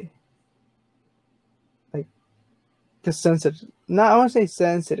to say like just sensitive? Not I want to say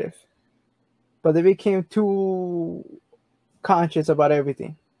sensitive, but they became too conscious about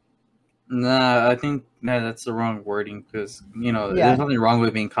everything. Nah, I think that's the wrong wording because there's Yeah, nothing wrong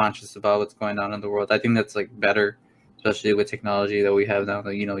with being conscious about what's going on in the world. I think that's like better, especially with technology that we have now.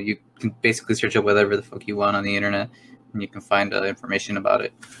 That you can basically search up whatever the fuck you want on the internet, and you can find information about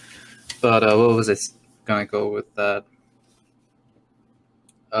it. But what was I gonna go with that?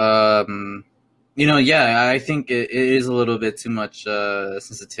 Um, yeah, I think it is a little bit too much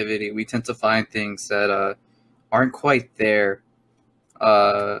sensitivity. We tend to find things that aren't quite there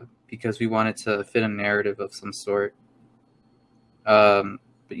because we wanted to fit a narrative of some sort. But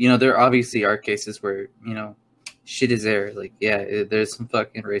there obviously are cases where shit is there. Like, yeah, there's some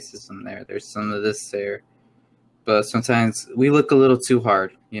fucking racism there. There's some of this there. But sometimes we look a little too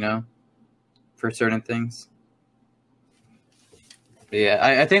hard, for certain things. But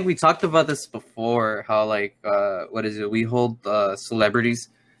yeah, I think we talked about this before. How like, what is it? We hold celebrities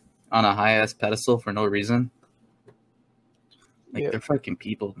on a high ass pedestal for no reason. Like yeah. they're fucking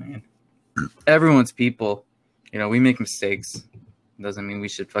people, man. Everyone's people. We make mistakes. Doesn't mean we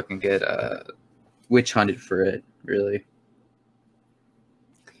should fucking get witch hunted for it. Really.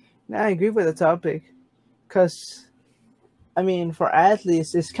 Now I agree with the topic, because I mean for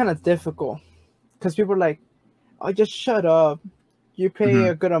athletes it's kind of difficult because people are like, oh, just shut up. You pay Mm-hmm.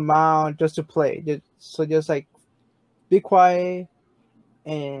 a good amount just to play. So just like be quiet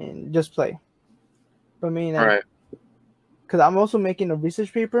and just play. But I mean, All like, right. because I'm also making a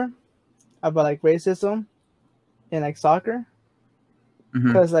research paper about like racism in like soccer. Mm-hmm.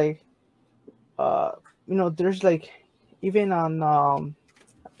 Because like, uh, there's like even on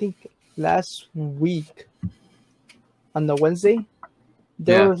I think last week on the Wednesday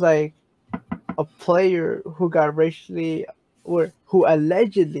there Yeah. was like a player who got racially or who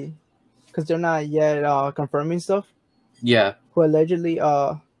allegedly, because they're not yet confirming stuff, Yeah. who allegedly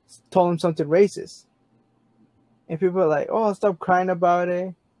told him something racist, and people are like, "Oh, stop crying about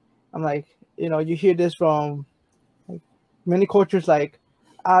it." I'm like, you hear this from like many cultures, like,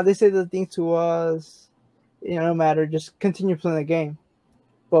 they say the thing to us, no matter, just continue playing the game.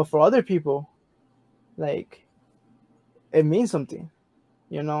 But for other people, like, it means something,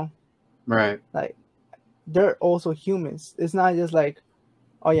 you know, Right. like they're also humans. It's not just like,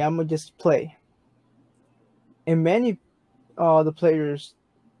 oh yeah, I'm gonna just play. And many the players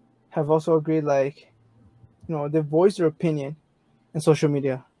have also agreed, like, they voice their opinion in social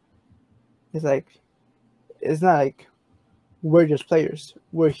media. It's like it's not like we're just players.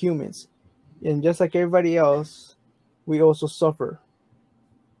 We're humans, and just like everybody else, we also suffer.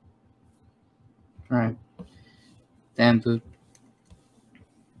 Right. Damn, dude.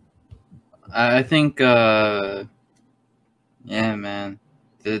 I think. Yeah, man.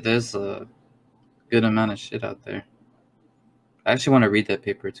 There's a good amount of shit out there. I actually want to read that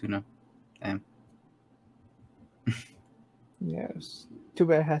paper too now. Damn. Yes. Too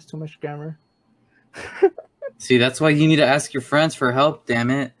bad it has too much grammar. See, that's why you need to ask your friends for help. Damn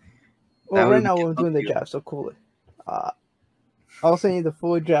it. Well, That way right we now can we're help doing the you. draft, so cool. Uh, I'll send you the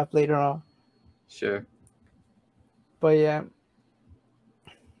full draft later on. Sure. But yeah,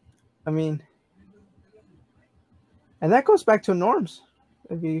 I mean, and that goes back to norms.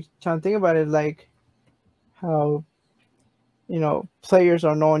 If you try to think about it, like how players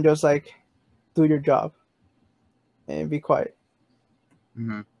are known just like do your job and be quiet.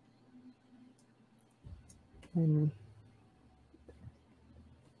 Mm-hmm. And,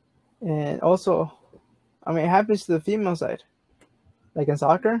 and also, I mean, it happens to the female side. Like in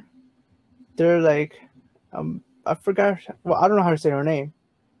soccer, they're like, I forgot. Well, I don't know how to say her name.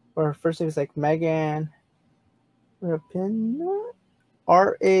 Or her first name is like Megan Rapinoe,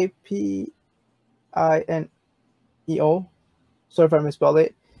 Rapineo. Sorry if I misspelled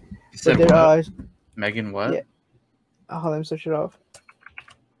it. You But said there what? are Megan what? yeah. Oh, let me search it off.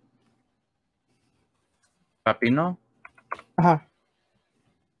 Rapino? Uh-huh.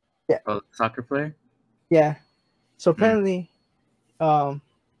 Yeah, Oh, soccer player? yeah. So Mm. apparently, um,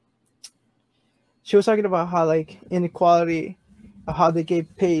 she was talking about how like inequality, how they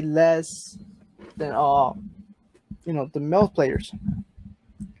get paid less than the male players,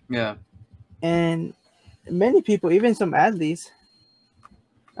 Yeah. and many people, even some athletes,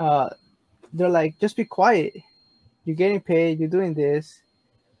 uh, they're like, just be quiet. You're getting paid. You're doing this,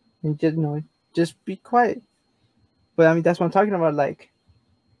 and just be quiet. But I mean, that's what I'm talking about. Like,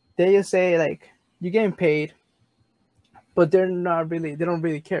 they just say like you're getting paid, but they're not really. They don't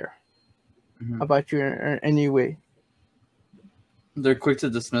really care Hmm. about you in any way, They're quick to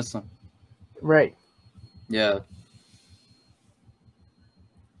dismiss them. right? Yeah.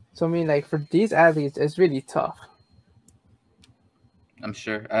 So I mean, like for these athletes, it's really tough. I'm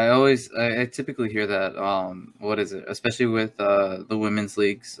sure. I typically hear that. What is it? Especially with the women's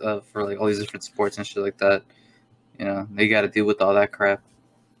leagues for like all these different sports and shit like that. You know, they got to deal with all that crap.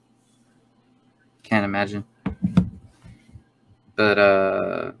 Can't imagine.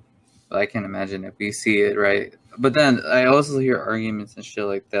 But I can't imagine if we see it, right? But then I also hear arguments and shit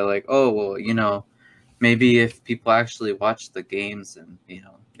like that, like, oh well, maybe if people actually watch the games and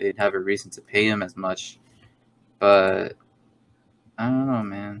they'd have a reason to pay them as much. But I don't know,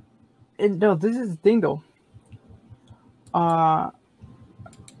 man. And no, this is the thing though. Uh,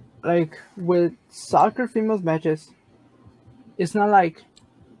 like with soccer females matches, it's not like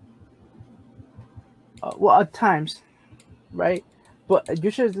well at times, right? But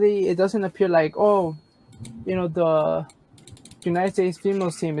usually it doesn't appear like the United States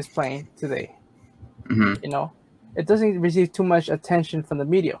females team is playing today. Hmm. You know, it doesn't receive too much attention from the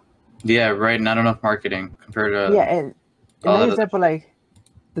media. Yeah, right. Not enough marketing compared Yeah, to and all not that just other that, but shit. like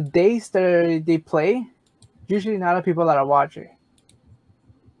the days that they play, usually not a lot of people that are watching,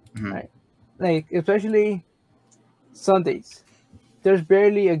 Hmm. right? Like especially Sundays, there's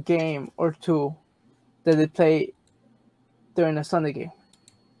barely a game or two that they play during a Sunday game,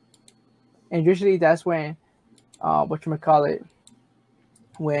 and usually that's when what you call it,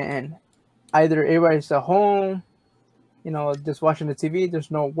 when either everybody's at home, just watching the TV.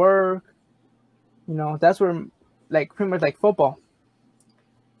 There's no work. That's where like pretty much like football.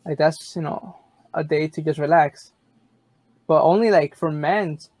 Like that's a day to just relax. But only like for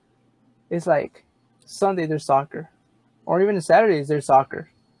men, it's like Sunday there's soccer, or even Saturdays there's soccer.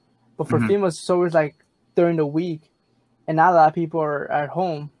 But for Hmm. females, it's always like during the week, and not a lot of people are at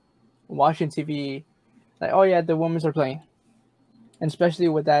home watching TV. Like, oh yeah, the women's are playing, and especially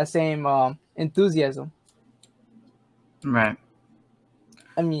with that same enthusiasm. Right.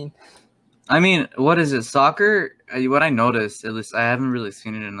 I mean, I mean, what is it? Soccer? What I noticed, at least I haven't really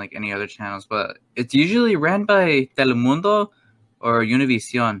seen it in like any other channels, but it's usually ran by Telemundo or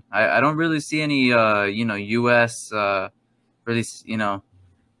Univision. I don't really see any US really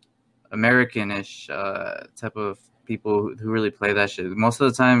Americanish type of people who really play that shit. Most of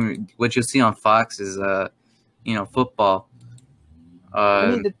the time, what you'll see on Fox is football I uh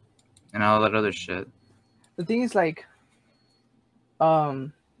mean and all that other shit. the thing is like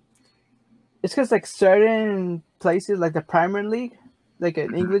um it's because like certain places like the Premier League, like an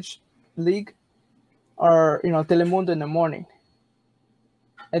Hmm. English league, are Telemundo in the morning,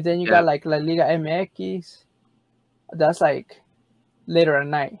 and then you Yeah. got like La Liga MX, that's like later at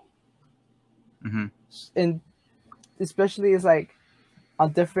night, Hmm. and especially it's like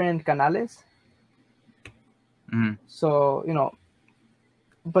on different canales. Hmm. So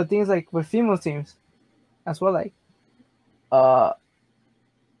but things like with female teams as well, like uh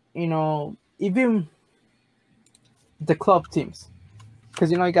even the club teams,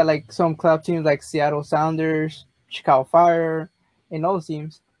 because you got like some club teams like Seattle Sounders, Chicago Fire, and all those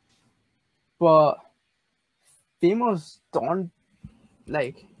teams, but females don't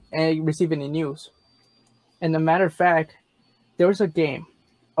like receive any news. And a matter of fact, there was a game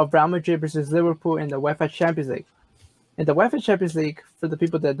of Real Madrid versus Liverpool in the UEFA Champions League. In the UEFA Champions League, for the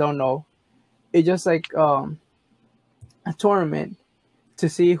people that don't know, it's just like a tournament to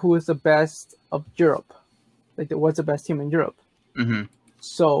see who is the best of Europe, like what's the best team in Europe. Hmm.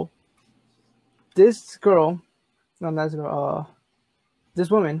 So this girl, no, not this girl, this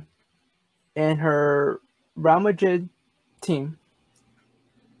woman, and her Real Madrid team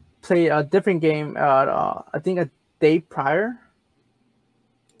played a different game I think a day prior,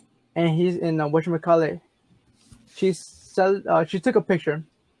 and he's in what you call it. She took a picture.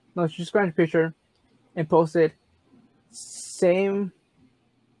 No, she scratched a picture and posted same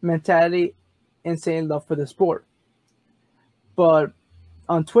mentality and same love for the sport. But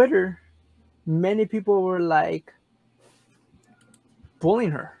on Twitter, many people were like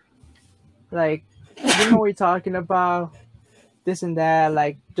bullying her, like, you know what you're talking about, this and that,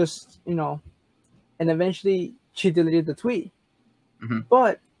 like, just, and eventually she deleted the tweet. Mm-hmm.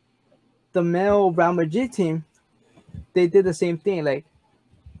 But the male Real Madrid team, they did the same thing. Like,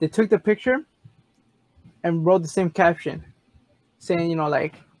 they took the picture and wrote the same caption, saying,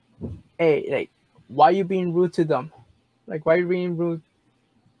 like, hey, like, why are you being rude to them? Like, why are you being rude,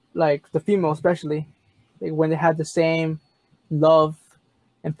 like, the female especially, like, when they had the same love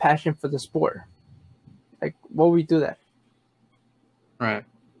and passion for the sport? Like, why would we do that? Right.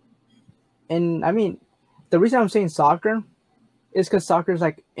 And I mean, the reason I'm saying soccer is because soccer is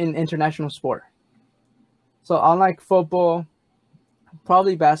like an international sport. So unlike football,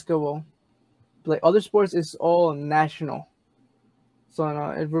 probably basketball, like other sports is all national. So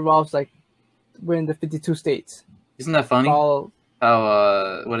it revolves like within the 52 states. Isn't that funny? All,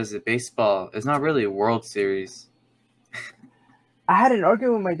 How what is it? Baseball. It's not really a World Series. I had an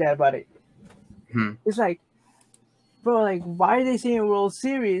argument with my dad about it. Hmm. It's like, bro, like, why are they saying World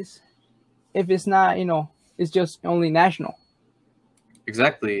Series if it's not, it's just only national?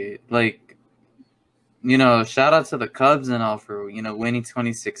 Exactly. Like, shout out to the Cubs and all for, winning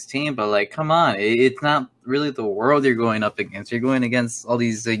 2016, but like, come on, it's not really the world you're going up against. You're going against all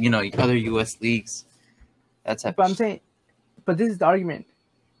these, other U.S. leagues. That's But I'm saying, but this is the argument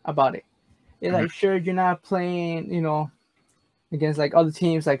about it. It's like, sure, you're not playing, against like other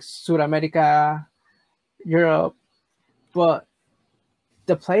teams like Sudamerica, Europe, but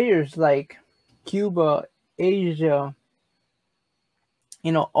the players like Cuba, Asia,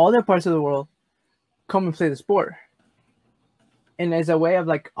 other parts of the world come and play the sport. And as a way of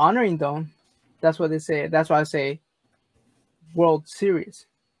like honoring them, that's what they say. That's why I say World Series,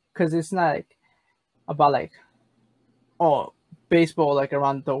 because it's not like about like, oh, baseball like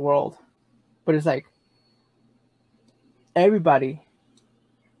around the world, but it's like everybody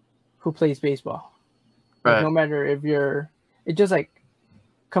who plays baseball. Like, right. no matter if it's just like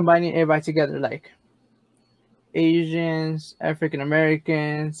combining everybody together, like Asians, African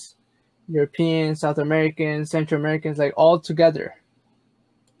Americans, Europeans, South Americans, Central Americans, like all together.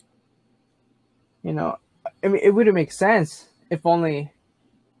 I mean, it wouldn't make sense if only,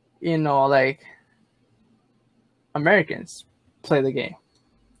 like Americans play the game.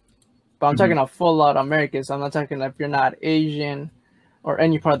 But I'm talking a full lot of Americans. I'm not talking if you're not Asian or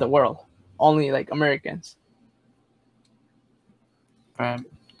any part of the world. Only like Americans. Right.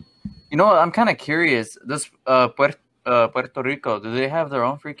 You know what? I'm kind of curious. This Puerto Rico, do they have their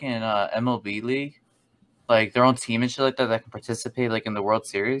own freaking MLB league, like their own team and shit like that can participate like in the World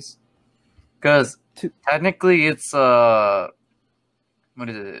Series? Because technically, it's what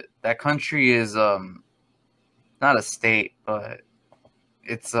is it? That country is not a state, but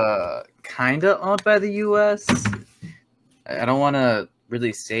it's kind of owned by the U.S. I don't want to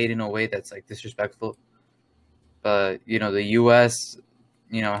really say it in a way that's like disrespectful, but the U.S.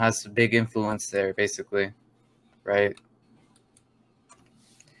 has a big influence there, basically, right?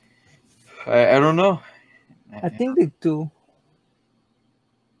 I don't know. I think they do,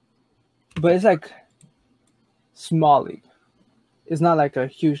 but it's like small league. It's not like a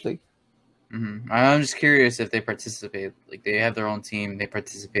huge league. Mm-hmm. I'm just curious if they participate. Like, they have their own team, they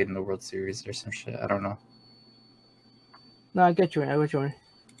participate in the World Series or some shit. I don't know. No, I get you. Yeah,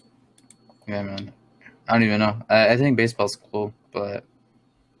 man. I don't even know. I think baseball's cool, but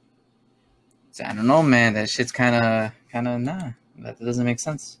I don't know, man. That shit's kind of nah. That doesn't make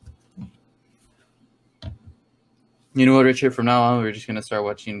sense. You know what, Richard? From now on, we're just gonna start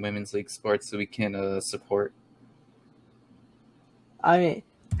watching women's league sports so we can support. I mean,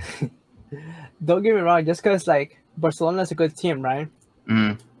 don't get me wrong. Just because like Barcelona's a good team, right?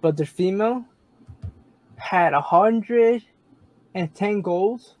 But their female had 110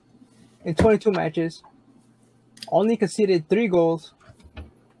 goals in 22 matches. Only conceded 3 goals,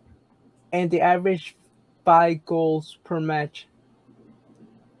 and they averaged 5 goals per match.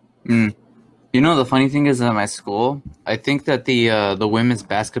 The funny thing is at my school, I think that the women's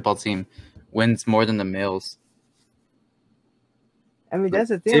basketball team wins more than the males. I mean, that's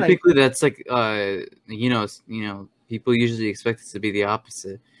the thing. Typically, that's like people usually expect it to be the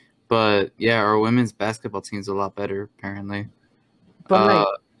opposite, but yeah, our women's basketball team's a lot better apparently.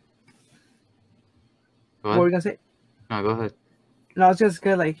 But what were you gonna say? No, go ahead. No, I was just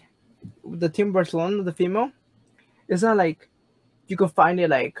gonna like the team Barcelona, the female. It's not like you can find it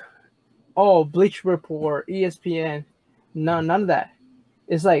like, oh, Bleach Report, ESPN. No, none of that.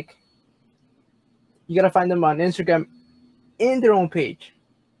 It's like you gotta find them on Instagram in their own page,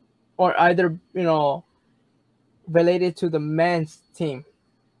 or either related to the men's team.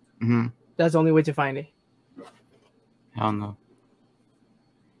 Mm-hmm. That's the only way to find it. Hell no.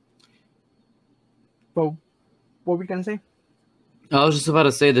 But what were we gonna say? I was just about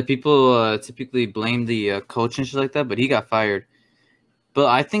to say that people typically blame the coach and shit like that, but he got fired. But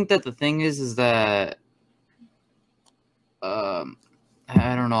I think that the thing is that I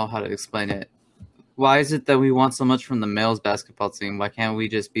don't know how to explain it. Why is it that we want so much from the males basketball team? Why can't we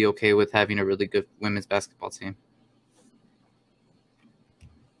just be okay with having a really good women's basketball team?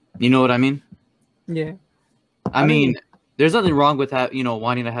 You know what I mean? Yeah. I mean, there's nothing wrong with that,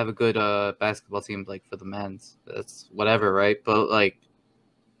 wanting to have a good basketball team like for the men's. That's whatever, right? But like,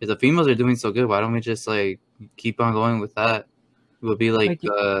 if the females are doing so good, why don't we just like keep on going with that? It would be like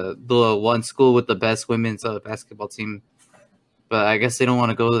the one school with the best women's basketball team. But I guess they don't want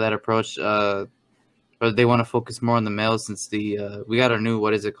to go that approach. Or they want to focus more on the males since we got our new,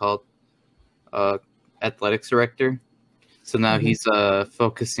 what is it called, athletics director. So now he's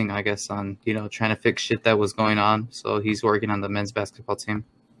focusing, I guess, on trying to fix shit that was going on. So he's working on the men's basketball team.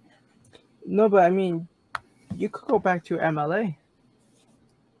 No, but I mean, you could go back to MLA,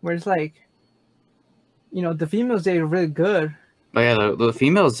 where it's like, the females, they're really good. But yeah, the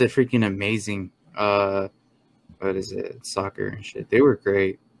females did freaking amazing. What is it? Soccer and shit. They were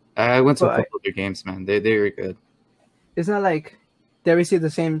great. I went to a couple of their games, man. They were good. It's not like they receive the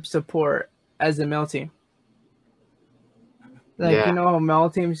same support as the male team. Like, male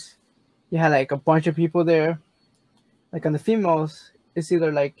teams, you had like a bunch of people there. Like on the females, it's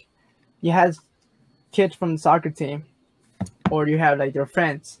either like you had kids from the soccer team or you have like their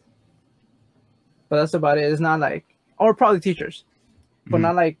friends. But that's about it. It's not like, or probably teachers, but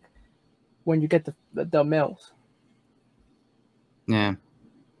not like when you get the males. Yeah.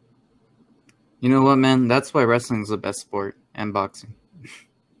 You know what, man? That's why wrestling is the best sport and boxing.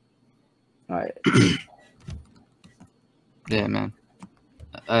 All right. Yeah, man.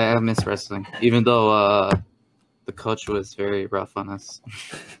 I miss wrestling, even though the coach was very rough on us.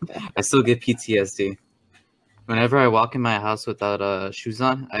 I still get PTSD. Whenever I walk in my house without shoes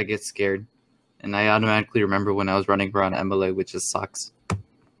on, I get scared. And I automatically remember when I was running around MLA with just socks.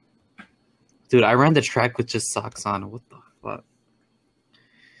 Dude, I ran the track with just socks on. What the fuck?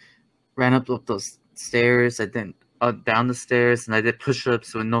 Ran up those stairs. I did down the stairs, and I did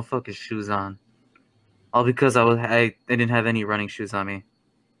push-ups with no fucking shoes on. All because I didn't have any running shoes on me.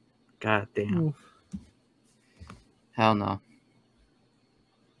 God damn. Oof. Hell no.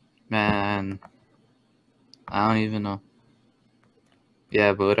 Man. I don't even know.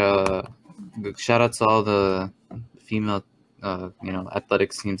 Yeah, but shout out to all the female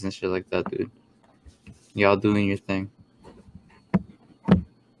athletics teams and shit like that, dude. Y'all doing your thing.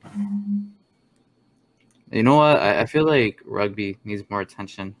 You know what? I feel like rugby needs more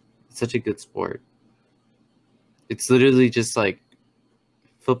attention. It's such a good sport. It's literally just like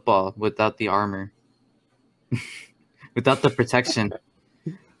football without the armor. Without the protection.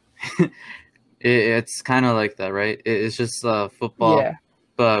 It's kind of like that, right? It's just football,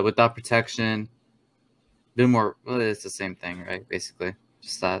 but without protection. Bit more. Well, it's the same thing, right? Basically,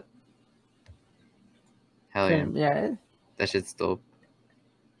 just that. Hell yeah! Yeah, that shit's dope.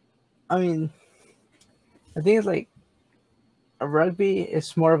 I mean, I think it's like a rugby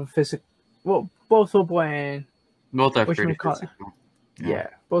is more of a physical. Well, both football and both are pretty physical. Yeah,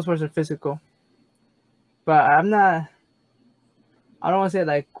 both sports are physical. But I don't want to say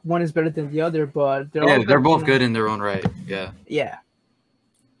like one is better than the other, but they're both good in their own right. Yeah. Yeah.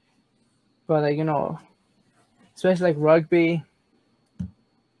 But like especially like rugby.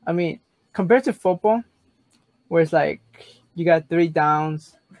 I mean, compared to football, where it's like you got 3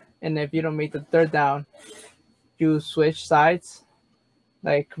 downs, and if you don't make the 3rd down, you switch sides.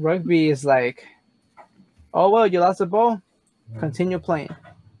 Like rugby is like, oh well, you lost the ball, continue playing.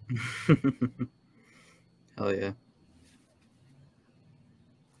 Hell yeah.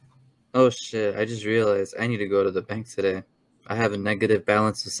 Oh shit, I just realized I need to go to the bank today. I have a negative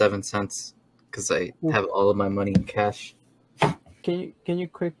balance of 7 cents because I have all of my money in cash. Can you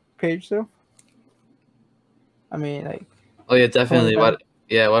quick page though? I mean, like. Oh yeah, definitely. Why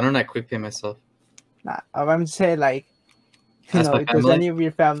don't I quick pay myself? Nah, I'm saying like, does any of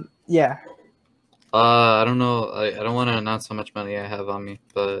your family? Yeah. I don't know. I don't want to announce how much money I have on me,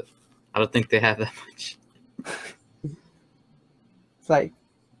 but I don't think they have that much. It's like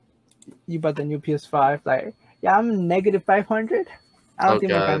you bought the new PS5. Like, yeah, I'm negative 500. I don't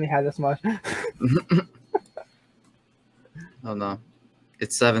think my family has this much. Oh no,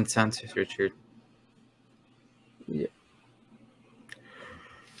 it's 7 cents, Richard. Yeah.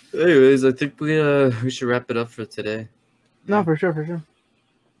 Anyways, I think we should wrap it up for today. No, yeah. For sure.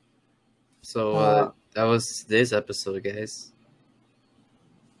 So that was today's episode, guys.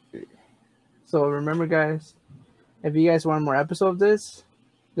 So remember, guys, if you guys want more episodes of this,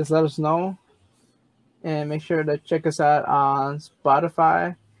 just let us know. And make sure to check us out on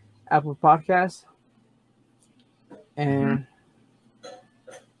Spotify, Apple Podcasts. And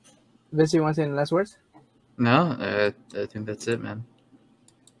Vince, you want to say any last words? No, I think that's it, man.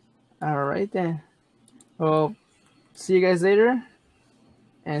 All right, then. Well, see you guys later.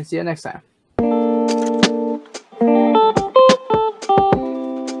 And see you next time.